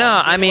uncomfortable.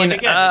 No, I mean,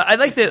 again, I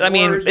like that. I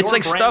mean, your it's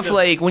like brand stuff of-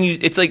 like when you.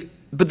 It's like,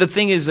 but the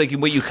thing is, like,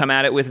 what you come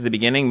at it with at the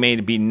beginning may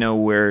be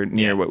nowhere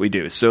near what we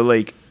do. So,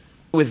 like,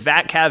 with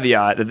that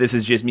caveat that this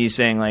is just me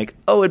saying, like,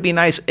 oh, it'd be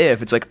nice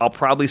if. It's like I'll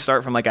probably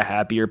start from like a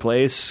happier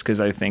place because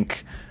I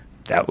think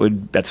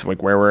that's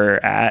like where we're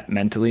at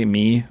mentally.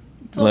 Me.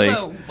 It's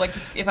also like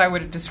if I were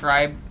to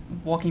describe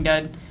Walking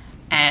Dead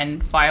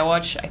and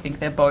Firewatch, I think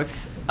they're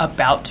both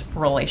about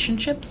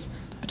relationships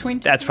between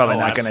two That's probably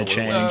people. not going to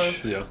absolutely.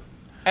 change. Yeah.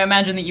 I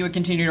imagine that you would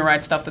continue to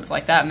write stuff that's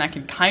like that, and that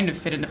could kind of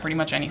fit into pretty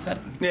much any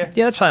setting. Yeah,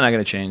 that's probably not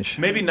going to change.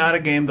 Maybe not a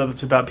game, though,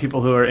 that's about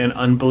people who are in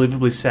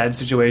unbelievably sad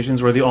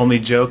situations where the only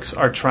jokes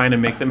are trying to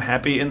make them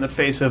happy in the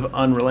face of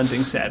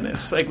unrelenting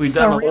sadness. Like we've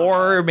done a lot.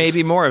 Or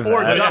maybe more of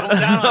Or that. double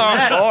down on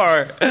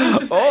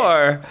that.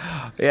 or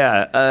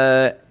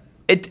yeah.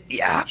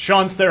 Yeah.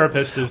 Sean's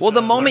therapist is Well,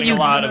 the moment learning a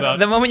lot about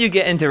the moment you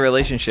get into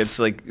relationships,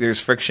 like there's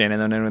friction, and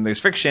then when there's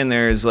friction,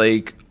 there's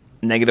like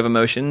negative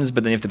emotions,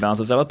 but then you have to balance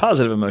those out with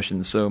positive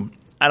emotions. So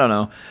I don't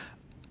know.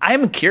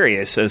 I'm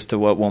curious as to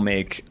what we'll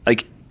make,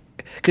 like,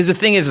 because the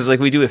thing is like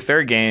we do a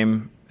third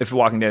game if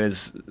Walking Dead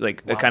is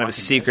like a kind of a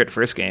secret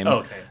first game. Oh,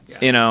 okay. Yeah.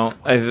 You know,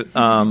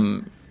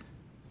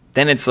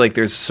 then it's like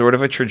there's sort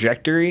of a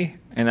trajectory,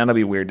 and that'll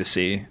be weird to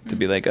see to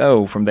be like,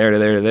 oh, from there to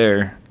there to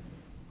there.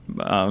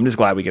 I'm just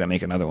glad we get to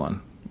make another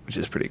one, which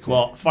is pretty cool.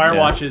 Well,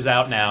 Firewatch is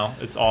out now.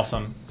 It's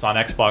awesome. It's on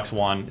Xbox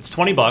One. It's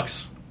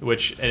 $20,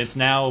 and it's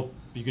now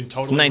you can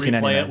totally It's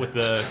replay $19.99. it with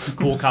the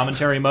cool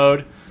commentary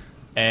mode,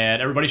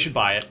 and everybody should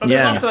buy it. But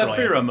Yeah. there's also that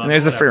free roam mode. And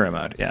there's the whatever. free roam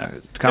mode, yeah.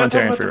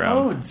 Commentary and Gotta free talk about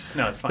roam. the modes.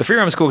 No, it's fine. The free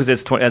roam is cool because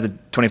it has a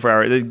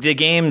 24-hour. The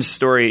game's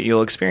story,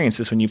 you'll experience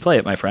this when you play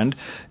it, my friend,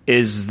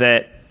 is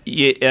that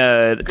Good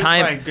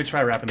time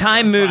try wrapping this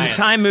time up. moves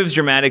time moves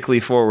dramatically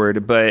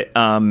forward, but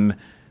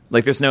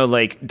like there's no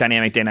like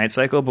dynamic day-night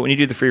cycle. But when you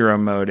do the free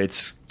roam mode,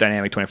 it's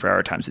dynamic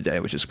 24-hour times a day,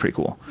 which is pretty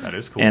cool. That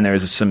is cool. And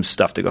there's some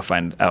stuff to go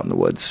find out in the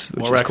woods,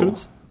 which More is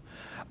raccoons?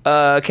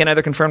 cool. Can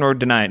either confirm or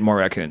deny more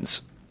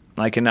raccoons.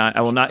 I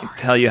will not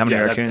tell you how many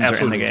Yeah, that raccoons are in the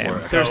absolutely means game. more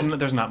raccoons.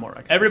 There's not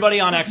more. Everybody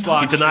on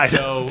Xbox denied should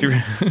go.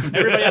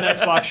 Everybody on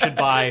Xbox should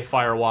buy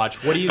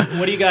Firewatch. What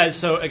do you guys?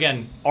 So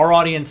again, our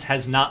audience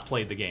has not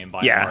played the game by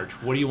and Yeah. large.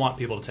 What do you want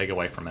people to take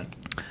away from it?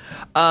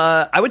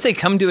 I would say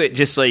come to it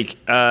just like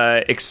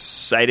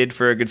excited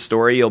for a good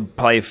story. You'll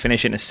probably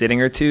finish it in a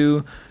sitting or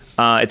two.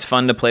 It's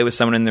fun to play with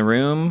someone in the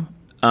room,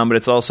 but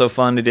it's also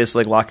fun to just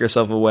like lock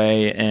yourself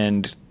away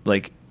and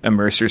like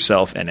immerse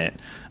yourself in it.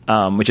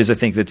 Which is, I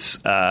think, that's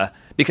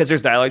because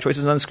there's dialogue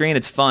choices on screen.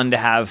 It's fun to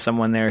have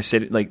someone there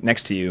sit like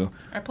next to you.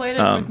 I played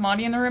it with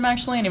Monty in the room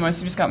actually, and he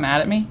mostly just got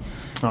mad at me.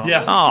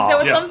 Yeah. Oh, There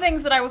were yeah. some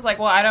things that I was like,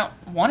 well, I don't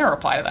want to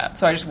reply to that,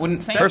 so I just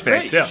wouldn't say perfect.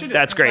 anything. Yeah. You should've-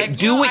 That's great. Like,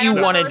 Do what I you don't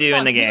know wanna how do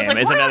in the respond. He was game like,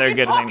 is "Why another aren't you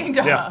good thing." talking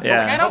to Yeah. her?" Yeah,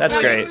 Like, I don't that's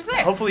know great. what to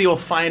say. Hopefully, you'll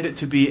find it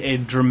to be a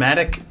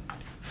dramatic,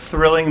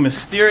 thrilling,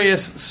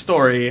 mysterious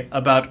story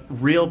about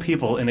real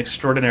people in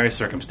extraordinary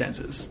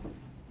circumstances.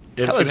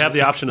 If you have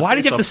the option to Why say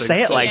did you have to something,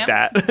 say it so- like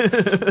Yeah. that?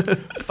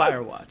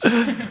 Firewatch.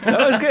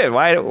 That was good.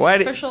 Why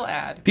did Official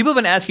ad. people have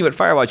been asking what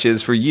Firewatch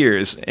is for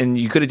years, and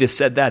you could have just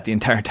said that the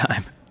entire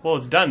time. Well,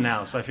 it's done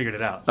now, so I figured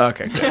it out.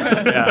 Okay,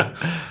 good.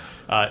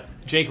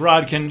 Jake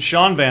Rodkin,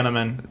 Sean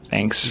Vanneman.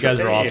 Thanks. You guys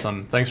are Hey.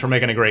 awesome. Thanks for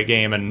making a great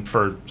game and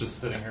for just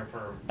sitting here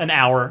for an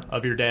hour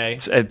of your day.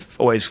 It's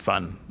always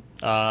fun.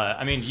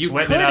 I mean, you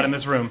Sweating could, it out in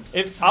this room.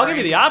 I'll give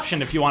you the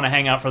option if you want to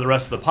hang out for the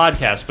rest of the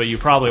podcast, but you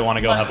probably want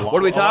to go have lunch. What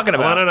are we talking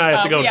Juan about? and I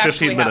have to go we in actually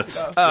 15 have minutes.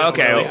 to go. Oh,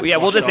 okay. Yeah.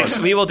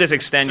 We will just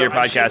extend your So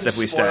I podcast shouldn't if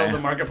we spoil stay. the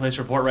marketplace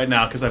report right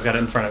now because I've got it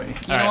in front of me. You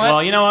All know right, what?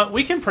 well, you know what?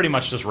 We can pretty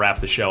much just wrap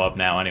the show up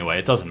now anyway.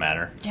 It doesn't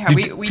matter. Yeah,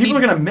 we People need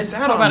are gonna miss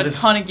out talk on about this.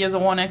 a ton of Gears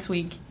of War next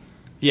week.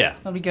 Yeah.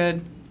 That'll be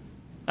good.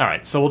 All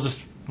right, so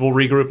we'll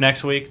regroup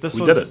next week. We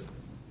did it.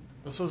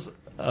 This was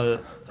a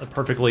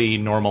perfectly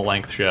normal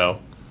length show.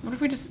 What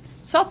if we just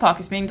South Park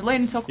is being delayed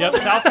until Yep,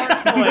 close? South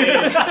Park's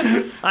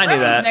delayed. I knew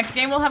that. Next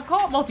game we'll have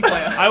co-op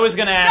multiplayer. I was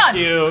going to ask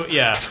Done. you,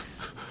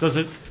 does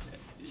it?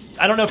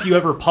 I don't know if you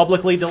ever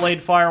publicly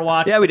delayed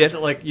Firewatch. Yeah, we did. Is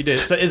it like you did.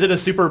 So is it a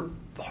super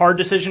hard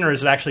decision or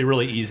is it actually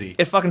really easy?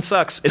 It fucking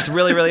sucks. It's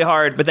really, really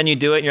hard, but then you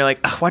do it and you're like,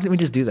 "Ugh, why didn't we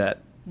just do that?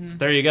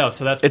 There you go.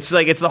 So that's It's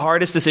like it's the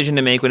hardest decision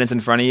to make when it's in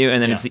front of you,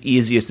 and then Yeah. it's the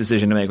easiest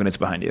decision to make when it's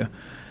behind you.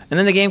 And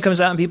then the game comes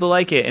out and people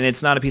like it, and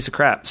it's not a piece of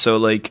crap. So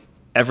like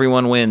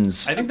everyone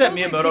wins. I think that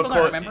Probably Miyamoto people don't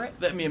quote. remember it.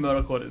 That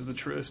Miyamoto quote is the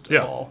truest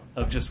Yeah. of all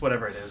of just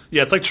whatever it is.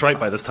 Yeah, it's like trite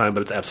by this time,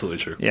 but it's absolutely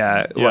true.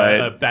 Yeah, a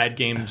what? bad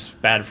game's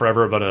bad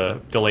forever, but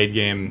a delayed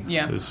game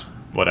Yeah. is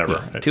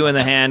whatever. Two in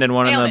the hand and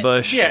one in Nail the it.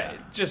 bush. Yeah,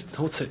 just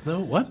Don't say no.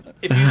 What?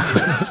 if you.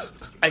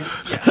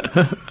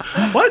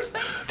 Yeah. What?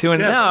 Two in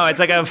Yeah, no. It's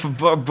like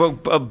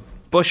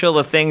bushel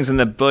of things in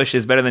the bush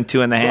is better than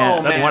 2 in the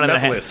hand. That's one in the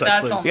definitely a hand. sex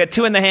That's thing. all. You got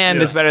 2 in the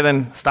hand is better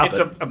than Stop It's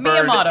it. a bird.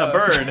 Miyamoto. A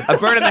bird. a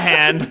bird in the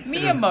hand.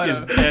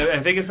 Miyamoto. I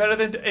think it's better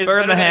than Bird in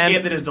better the than hand. a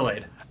game that is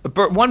delayed.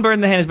 One bird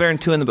in the hand is better than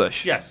 2 in the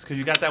bush. Yes, because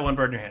you got that one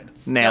bird in your hand.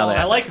 Nailed it.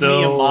 I like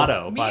Still-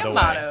 Miyamoto, by the way.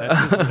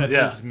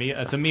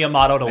 Miyamoto. It's a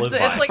Miyamoto to live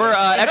It's by. like For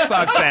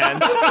Xbox fans,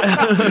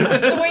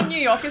 the way New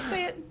Yorkers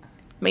say it.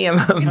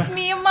 Miyamoto. It's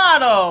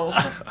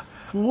Miyamoto.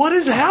 What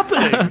is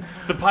happening?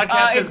 The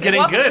podcast is getting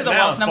welcome good to the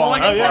now. world's number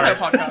one Nintendo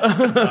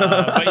podcast.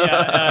 But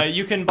yeah,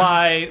 you can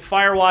buy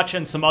Firewatch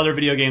and some other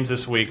video games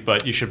this week,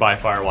 but you should buy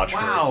Firewatch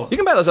Wow. first. You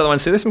can buy those other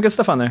ones too. There's some good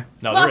stuff on there.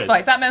 No, there Last is.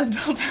 Fight, Batman and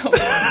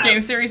Telltale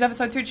Game Series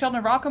Episode 2,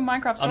 Children of Arkham,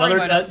 Minecraft Story Another-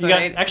 Mode you Episode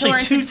got 8, actually Killer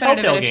 2 Instinct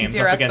Definitive Telltale Edition, games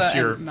Dear up Esther, against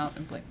your- and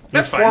Mountain Blade. Your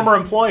That's fine. former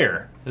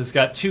employer has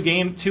got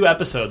 2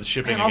 episodes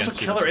shipping And also against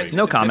you Killer this week. Instinct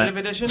No comment.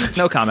 Definitive Edition.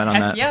 No comment on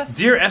that. Yes.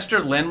 Dear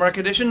Esther Landmark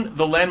Edition,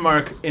 the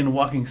landmark in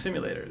walking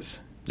simulators.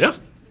 Yeah.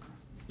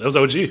 That was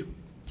OG.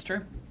 It's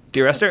true.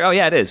 Dear Esther? Oh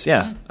yeah, it is.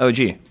 Yeah. OG.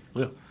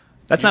 Yeah.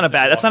 That's not a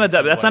bad. That's not a.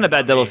 That's not a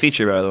bad double for me.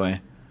 feature, by the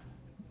way.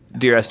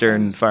 Dear Esther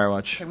and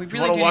Firewatch. Okay, we You really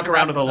want do to walk need around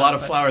wrap with a this lot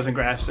up, of flowers and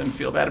grass and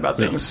feel bad about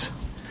things.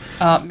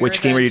 but,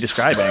 Which game are you Mirror's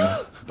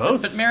describing?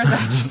 Both. But Mirror's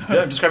Edge, though.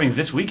 Yeah, I'm describing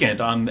this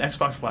weekend on the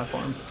Xbox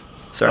platform.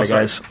 Sorry, Oh,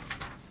 sorry. guys.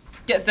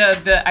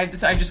 Yeah, I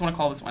just want to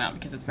call this one out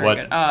because it's very What?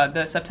 good.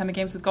 The September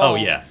Games with Gold. Oh,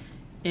 yeah.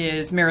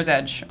 Is Mirror's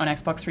Edge on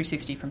Xbox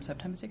 360 from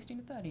September 16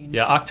 to 30.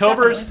 Yeah,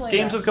 October's Definitely play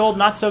Games that. with Gold,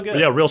 not so good.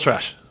 Yeah, real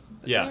trash.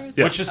 Yeah.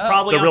 Yeah. Which is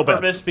probably They're on real bad.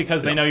 purpose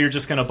because they know you're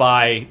just going to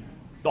buy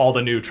all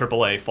the new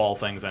AAA fall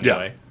things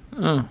anyway.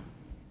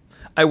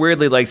 I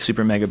weirdly liked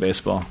Super Mega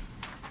Baseball.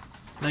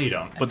 No, you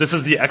don't. But this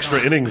is the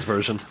extra innings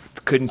version.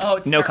 Couldn't. Oh,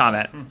 it's no terrible.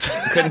 comment.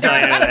 Couldn't tell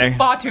you That is anything.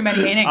 far too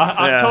many innings.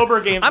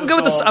 October Games I'm with good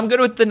with Gold. the. I'm good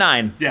with the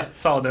 9. Yeah,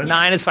 solid.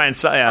 9 is fine.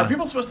 So, yeah. Are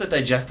people supposed to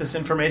digest this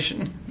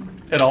information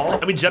at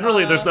all? I mean,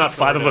 generally, there's not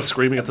 5 of us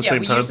screaming at the yeah,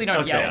 same we time. usually don't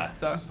Okay. yell.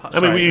 So. I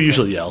mean, we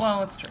usually yell. Well,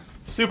 that's true.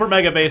 Super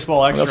Mega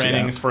Baseball else Extra you got?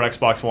 Innings for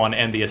Xbox One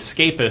and The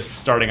Escapist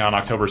starting on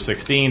October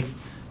 16th.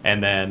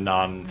 And then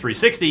on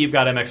 360, you've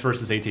got MX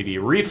vs. ATV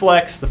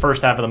Reflex the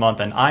first half of the month,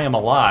 and I Am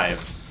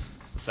Alive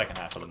the second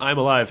half of the month. I'm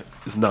Alive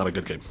is not a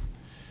good game.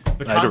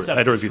 The I had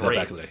concept to is review that great.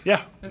 back in the day.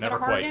 Yeah, Is Never it a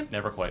horror quite, game?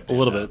 never quite. a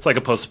little bit. It's like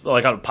a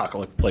an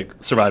apocalypse, like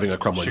surviving a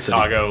crumbling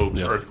Chicago city.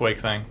 Yeah. earthquake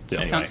thing. Yeah.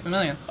 Anyway. Sounds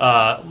familiar.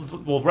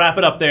 We'll wrap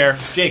it up there.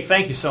 Jake,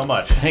 thank you so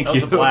much. That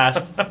was you. a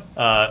blast.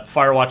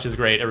 Firewatch is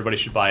great. Everybody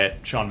should buy it.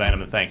 Sean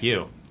Bannerman, thank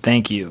you.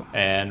 Thank you.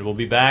 And we'll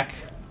be back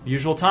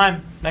usual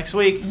time next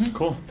week.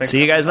 Cool. Thanks See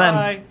you guys then.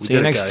 Bye. See you did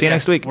it, next. guys. See you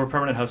next week. We're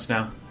permanent hosts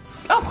now.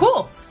 Oh,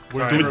 cool.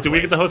 Do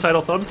we get the host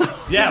title thumbs down?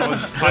 Yeah, it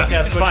was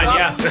podcast. Fine,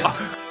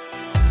 yeah.